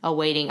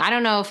awaiting. I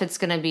don't know if it's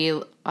going to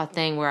be a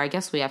thing where I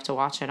guess we have to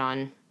watch it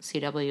on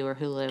CW or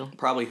Hulu.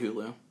 Probably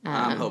Hulu.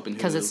 I'm hoping Hulu.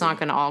 Because it's not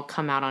going to all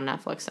come out on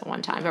Netflix at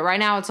one time. But right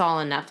now it's all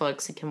on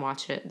Netflix. You can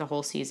watch it the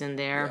whole season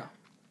there.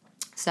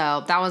 Yeah.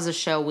 So that was a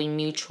show we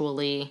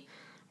mutually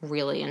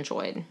really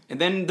enjoyed.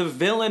 And then the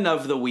villain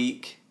of the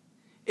week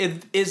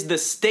is the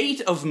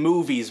state of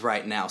movies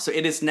right now. So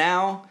it is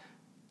now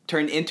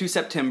turned into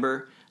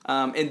September.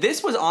 And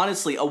this was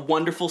honestly a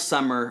wonderful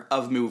summer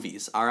of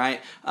movies, all right?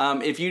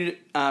 If you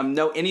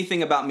know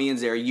anything about me and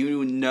Zara,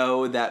 you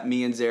know that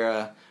me and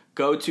Zara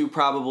go to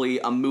probably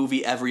a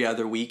movie every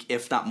other week,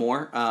 if not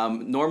more.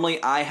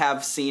 Normally, I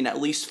have seen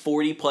at least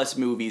 40-plus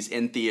movies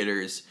in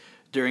theaters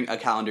during a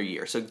calendar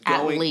year. So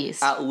At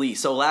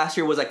least. So last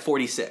year was like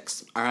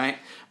 46, all right?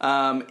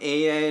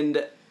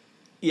 And...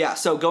 yeah,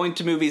 so going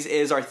to movies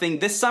is our thing.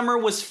 This summer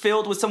was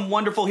filled with some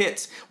wonderful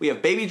hits. We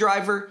have Baby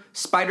Driver,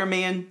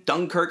 Spider-Man,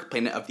 Dunkirk,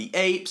 Planet of the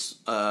Apes,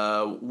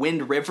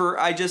 Wind River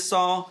I just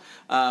saw.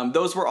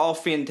 Those were all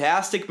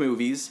fantastic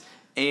movies.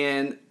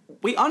 And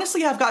we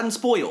honestly have gotten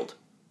spoiled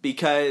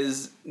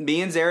because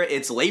me and Zara,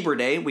 it's Labor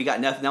Day. We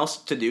got nothing else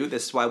to do.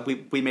 This is why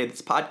we made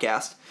this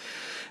podcast.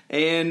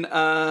 And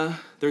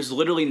there's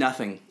literally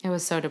nothing. It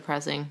was so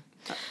depressing.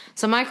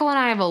 So Michael and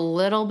I have a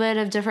little bit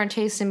of different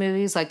tastes in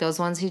movies, like those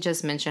ones he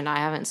just mentioned. I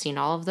haven't seen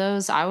all of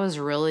those.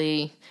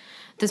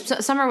 This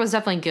summer was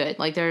definitely good.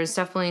 Like there's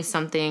definitely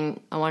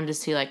something I wanted to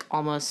see like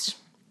almost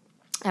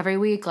every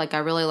week. Like I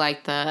really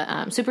like the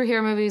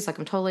superhero movies. Like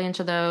I'm totally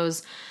into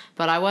those.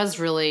 But I was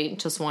really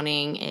just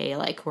wanting a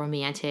like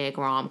romantic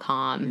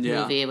rom-com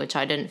movie, which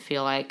I didn't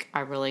feel like I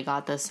really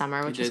got this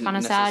summer, which is kind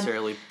of sad.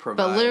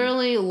 But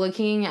literally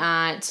looking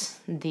at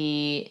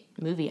the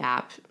movie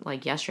app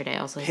like yesterday,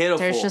 I was like,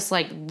 there's just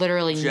like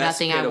literally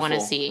nothing I want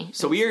to see.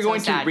 So we are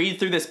going to read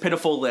through this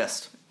pitiful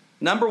list.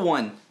 Number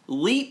 1,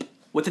 Leap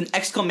with an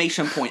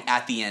exclamation point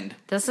at the end.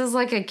 This is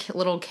like a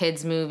little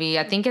kid's movie.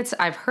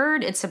 I've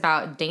heard it's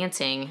about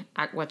dancing,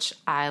 which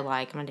I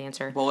like. I'm a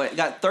dancer. Well, it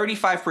got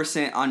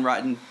 35% on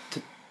Rotten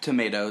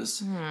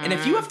Tomatoes. And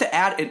if you have to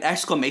add an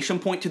exclamation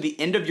point to the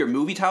end of your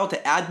movie title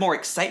to add more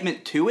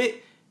excitement to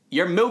it,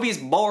 your movie's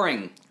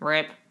boring.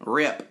 Rip.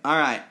 All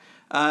right.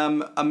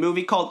 A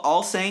movie called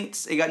All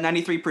Saints. It got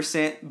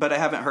 93%, but I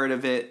haven't heard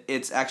of it.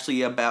 It's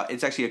actually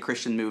a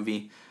Christian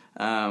movie.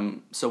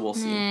 So we'll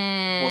see.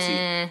 We'll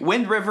see.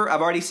 Wind River,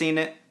 I've already seen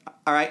it.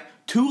 All right.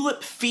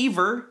 Tulip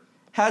Fever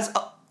has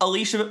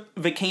Alicia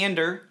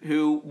Vikander,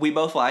 who we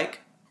both like,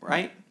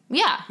 right?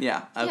 Yeah.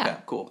 Yeah. Okay, yeah.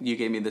 Cool. You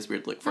gave me this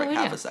weird look for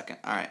half a second.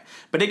 All right.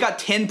 But it got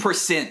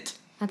 10%.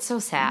 That's so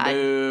sad.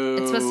 Boo.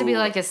 It's supposed to be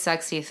like a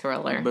sexy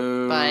thriller.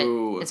 Boo.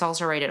 But it's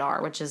also rated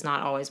R, which is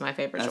not always my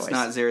favorite choice. That's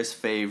not Zara's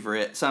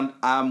favorite. So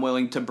I'm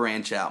willing to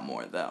branch out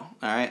more, though.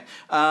 All right.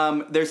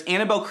 There's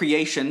Annabelle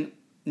Creation.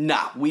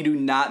 Nah, we do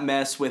not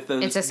mess with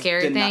those. It's a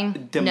scary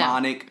thing?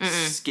 Demonic,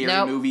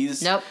 scary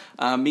movies. Nope.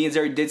 Me and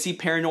Zara did see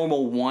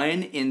Paranormal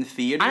 1 in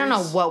theaters. I don't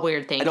know what we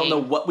were thinking. I don't know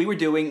what we were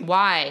doing.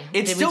 Why?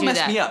 It still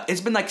messed me up.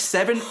 It's been like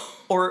 7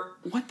 or...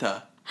 What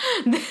the...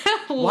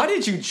 Why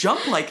did you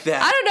jump like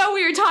that? I don't know.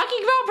 We were talking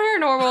about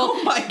Paranormal.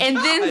 Oh my God. And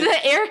then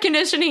the air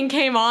conditioning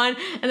came on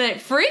and it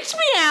freaked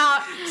me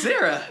out.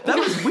 Zara, that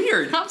was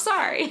weird. I'm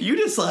sorry. You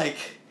just like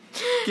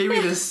gave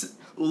me this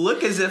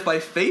look as if my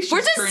face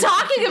We're just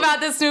talking about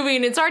this movie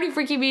and it's already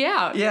freaking me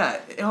out. Yeah.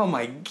 Oh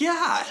my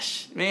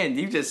gosh. Man,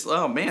 you just...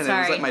 Oh man, it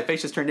was like my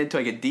face just turned into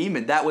like a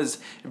demon. That was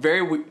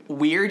very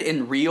weird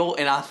and real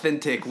and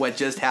authentic what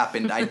just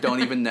happened. I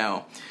don't even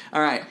know.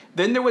 All right.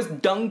 Then there was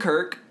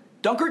Dunkirk.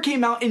 Dunkirk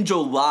came out in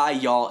July,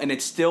 y'all, and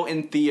it's still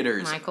in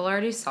theaters. Michael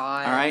already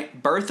saw it. All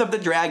right. Birth of the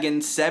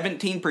Dragon,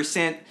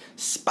 17%.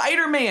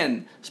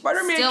 Spider-Man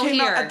still came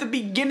here. out at the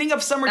beginning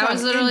of summertime. That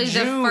was literally in the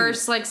June.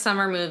 first like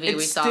summer movie we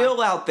saw. It's still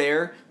out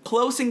there.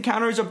 Close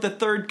Encounters of the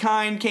Third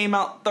Kind came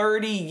out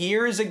 30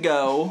 years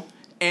ago,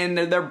 and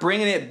they're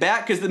bringing it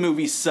back because the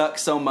movie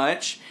sucks so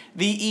much.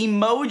 The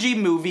Emoji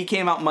Movie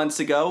came out months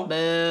ago. Boo.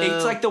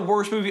 It's like the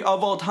worst movie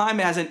of all time.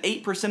 It has an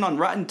 8% on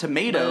Rotten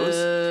Tomatoes.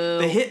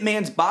 Boo. The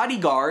Hitman's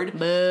Bodyguard.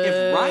 Boo.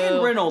 If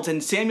Ryan Reynolds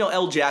and Samuel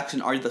L.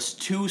 Jackson are the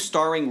 2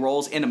 starring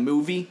roles in a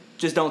movie,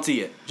 just don't see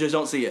it. Just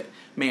don't see it.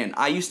 Man,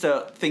 I used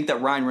to think that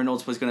Ryan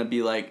Reynolds was going to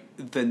be like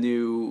the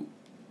new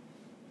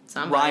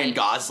Ryan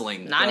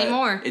Gosling. Not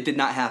anymore. It did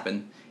not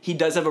happen. He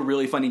does have a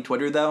really funny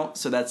Twitter, though,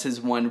 so that's his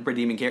one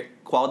redeeming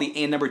quality.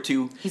 And number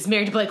 2... He's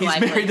married to Blake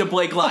Lively. He's married to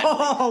Blake Lively.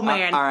 Oh,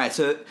 man. All right,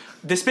 so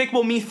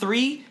Despicable Me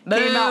 3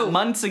 came out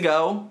months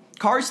ago.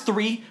 Cars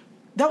 3,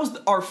 that was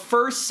our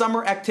first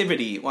summer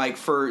activity, like,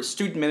 for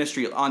student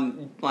ministry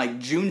on, like,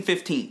 June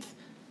 15th.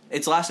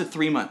 It's lasted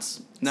 3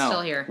 months. No.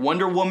 Still here.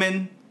 Wonder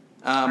Woman,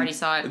 Already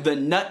saw it. The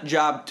Nut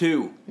Job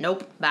 2.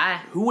 Nope.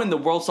 Bye. Who in the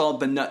world saw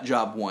The Nut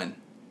Job 1?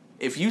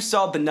 If you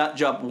saw The Nut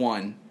Job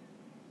 1,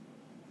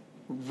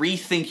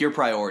 rethink your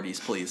priorities,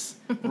 please.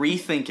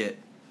 Rethink it.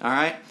 All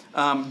right?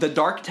 The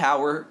Dark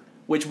Tower,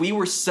 which we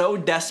were so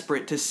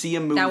desperate to see a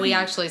movie. That we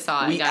actually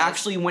saw it, We guys.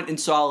 actually went and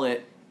saw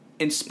it.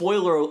 And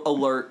spoiler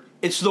alert,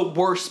 it's the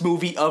worst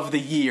movie of the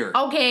year.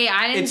 Okay,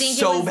 I didn't It's think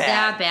so it was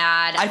that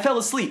bad. I fell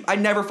asleep. I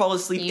never fall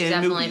asleep You in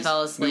definitely movies.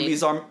 fell asleep.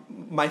 Movies are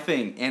my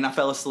thing, and I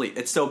fell asleep.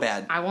 It's so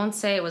bad. I won't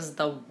say it was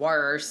the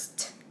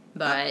worst,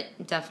 but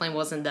definitely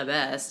wasn't the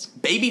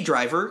best. Baby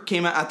Driver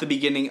came out at the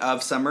beginning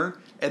of summer,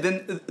 and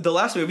then the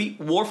last movie,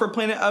 War for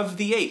Planet of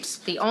the Apes.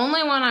 The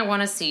only one I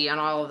want to see on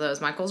all of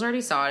those, Michael's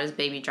already saw it, is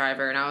Baby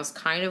Driver, and I was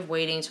kind of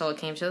waiting till it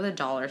came to the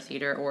Dollar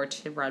Theater or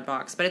to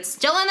Redbox, but it's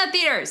still in the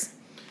theaters!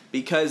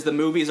 Because the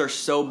movies are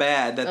so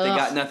bad that they Ugh.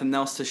 got nothing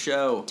else to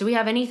show. Do we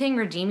have anything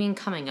redeeming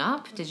coming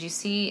up? Did you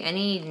see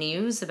any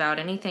news about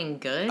anything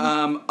good?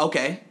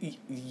 Okay.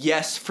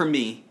 Yes, for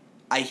me.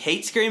 I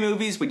hate scary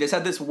movies. We just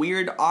had this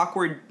weird,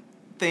 awkward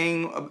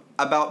thing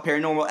about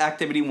Paranormal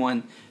Activity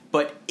 1,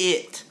 but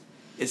it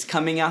is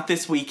coming out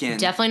this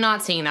weekend. Definitely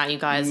not seeing that, you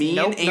guys. Me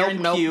nope, and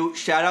Aaron nope, Pugh.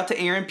 Shout out to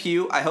Aaron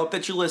Pugh. I hope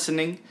that you're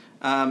listening.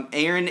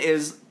 Aaron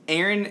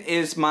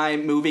is my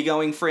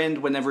movie-going friend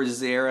whenever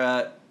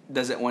Zara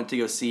doesn't want to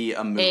go see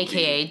a movie.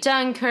 AKA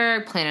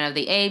Dunkirk, Planet of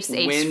the Apes,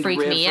 Apes Wind Freak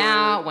Me River.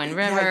 Out, Wind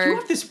Yeah, River. you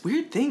have this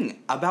weird thing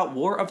about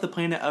War of the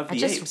Planet of the I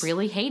Apes. just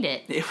really hate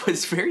it. It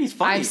was very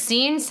funny. I've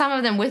seen some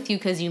of them with you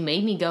because you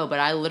made me go, but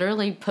I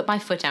literally put my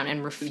foot down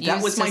and refused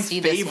that was to my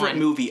see this favorite one.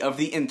 movie of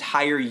the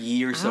entire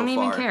year so far. I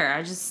don't even care.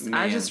 I just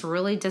Man.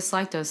 really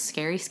dislike those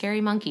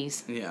scary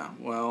monkeys. Yeah,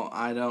 well,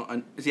 I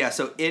don't... Yeah,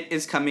 so it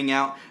is coming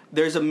out.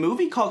 There's a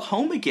movie called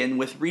Home Again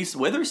with Reese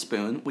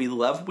Witherspoon. We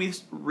love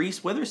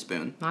Reese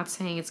Witherspoon. Not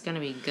saying it's going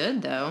to be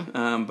good, though.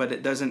 But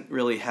it doesn't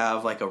really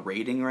have, like, a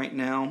rating right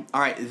now.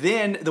 All right,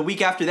 then, the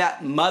week after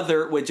that,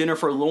 Mother with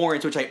Jennifer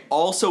Lawrence, which I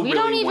also We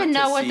really don't even want to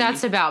know what see.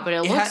 that's about, but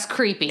it looks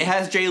creepy. It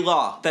has J.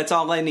 Law. That's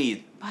all I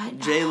need. But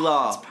J.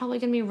 Law. It's probably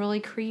going to be really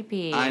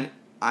creepy. I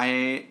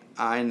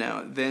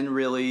know. Then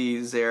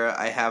really, Zara,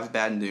 I have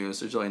bad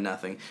news. There's really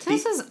nothing.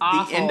 This is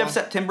awful. The end of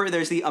September,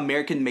 there's the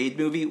American Made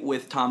movie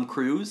with Tom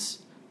Cruise.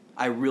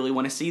 I really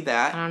want to see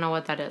that. I don't know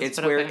what that is. It's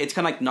but where okay. it's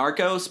kind of like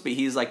Narcos, but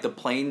he's like the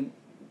plane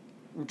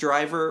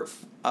driver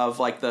of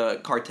like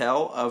the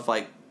cartel of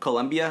like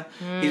Colombia.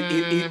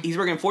 He's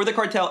working for the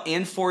cartel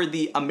and for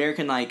the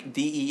American like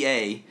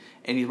DEA,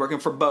 and he's working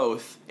for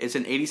both. It's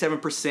an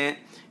 87%.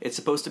 It's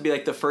supposed to be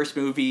like the first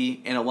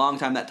movie in a long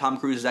time that Tom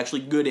Cruise is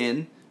actually good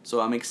in. So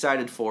I'm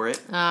excited for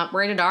it.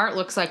 Rated R, it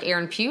looks like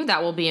Aaron Pugh.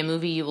 That will be a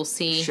movie you will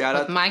see Shout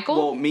with out, Michael.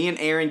 Well, me and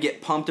Aaron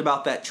get pumped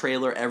about that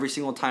trailer every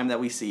single time that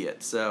we see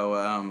it.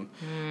 So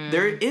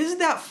there is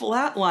that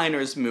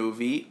Flatliners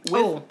movie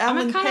with I'm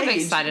Ellen kind of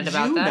Page, excited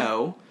about that.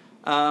 Juno,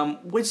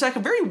 which is like a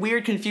very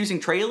weird, confusing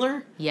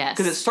trailer. Yes.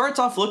 Because it starts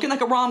off looking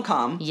like a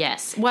rom-com.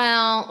 Yes.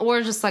 Well,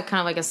 or just like kind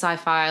of like a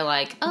sci-fi,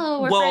 like,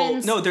 oh, we're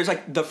friends. No, there's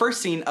like the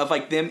first scene of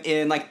like them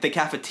in like the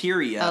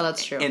cafeteria. Oh,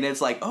 that's true. And it's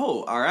like,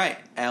 oh, all right,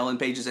 Ellen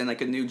Page is in like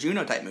a new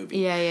Juno type movie.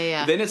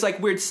 Yeah. Then it's like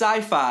weird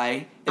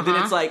sci-fi, and then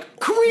it's like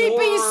Creepy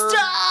horror,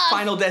 stuff!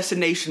 Final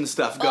Destination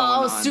stuff going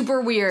on. Oh,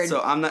 super weird. So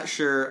I'm not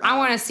sure. I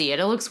want to see it.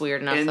 It looks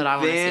weird enough that I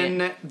want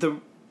to see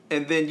it.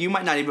 And then you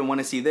might not even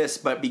want to see this,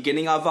 but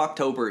beginning of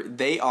October,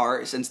 they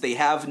are, since they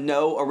have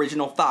no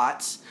original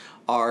thoughts,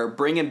 are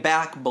bringing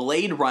back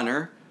Blade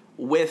Runner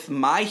with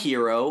my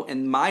hero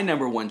and my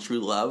number one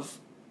true love,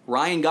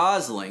 Ryan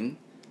Gosling.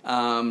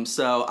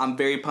 So I'm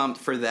very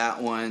pumped for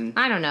that one.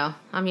 I don't know.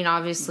 I mean,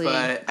 obviously,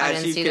 But I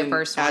didn't see the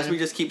first one. as we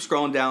just keep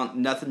scrolling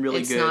down, nothing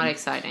really It's good. not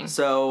exciting.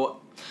 So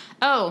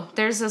Oh,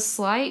 there's a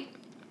slight,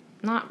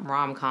 not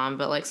rom-com,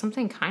 but like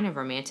something kind of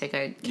romantic.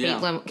 Kate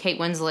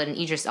Winslet and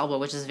Idris Elba,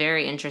 which is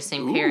very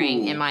interesting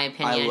pairing, in my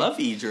opinion. I love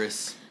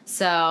Idris.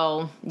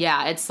 So,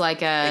 yeah, it's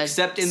like a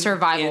Except in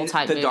survival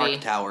type the movie.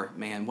 Dark Tower.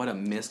 Man, what a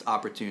missed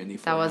opportunity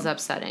for That was him.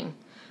 upsetting.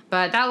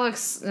 But that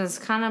is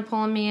kind of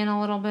pulling me in a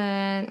little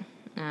bit.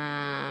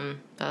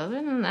 But other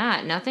than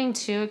that, nothing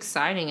too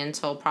exciting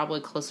until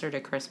probably closer to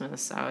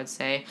Christmas, I would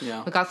say.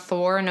 Yeah. We got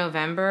Thor in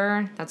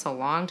November. That's a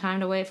long time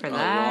to wait for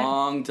that. A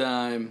long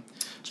time.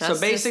 Justice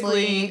so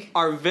basically, League.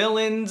 our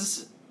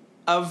villains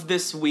of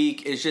this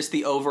week is just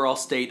the overall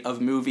state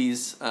of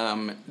movies.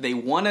 They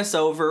won us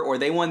over, or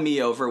they won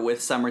me over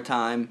with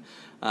Summertime.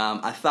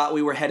 I thought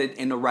we were headed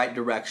in the right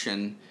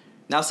direction.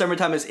 Now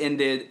Summertime has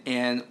ended,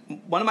 and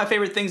one of my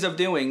favorite things of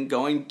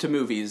going to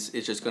movies,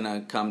 is just going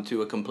to come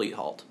to a complete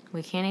halt.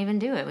 We can't even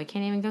do it. We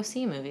can't even go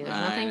see a movie. There's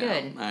nothing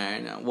good. I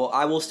know. Well,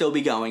 I will still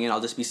be going, and I'll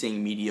just be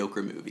seeing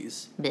mediocre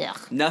movies.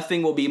 Blech.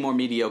 Nothing will be more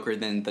mediocre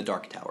than The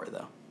Dark Tower,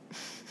 though.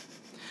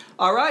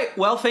 All right.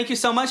 Well, thank you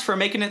so much for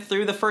making it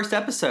through the first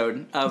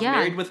episode of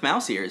Married with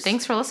Mouse Ears.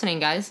 Thanks for listening,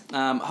 guys.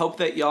 Hope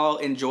that y'all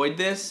enjoyed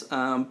this.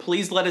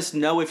 Please let us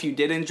know if you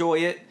did enjoy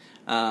it.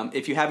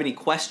 If you have any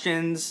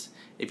questions,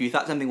 If you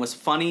thought something was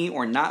funny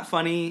or not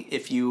funny,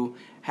 if you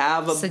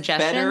have a better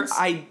Suggestions?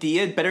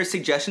 idea, better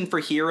suggestion for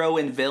hero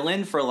and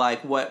villain for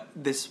like what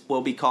this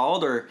will be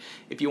called, or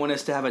if you want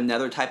us to have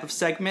another type of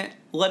segment,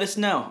 let us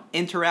know.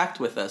 Interact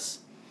with us.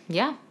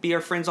 Yeah. Be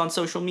our friends on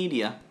social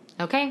media.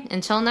 Okay,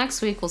 until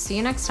next week. We'll see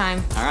you next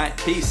time. All right,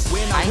 peace.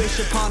 When I Bye. wish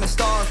upon a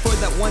star for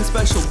that one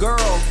special girl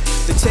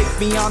to take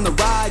me on the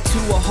ride to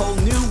a whole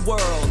new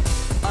world.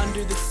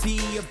 Under the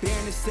sea of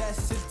bare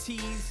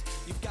necessities,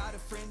 you've got a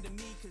friend in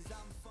me 'cause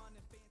I'm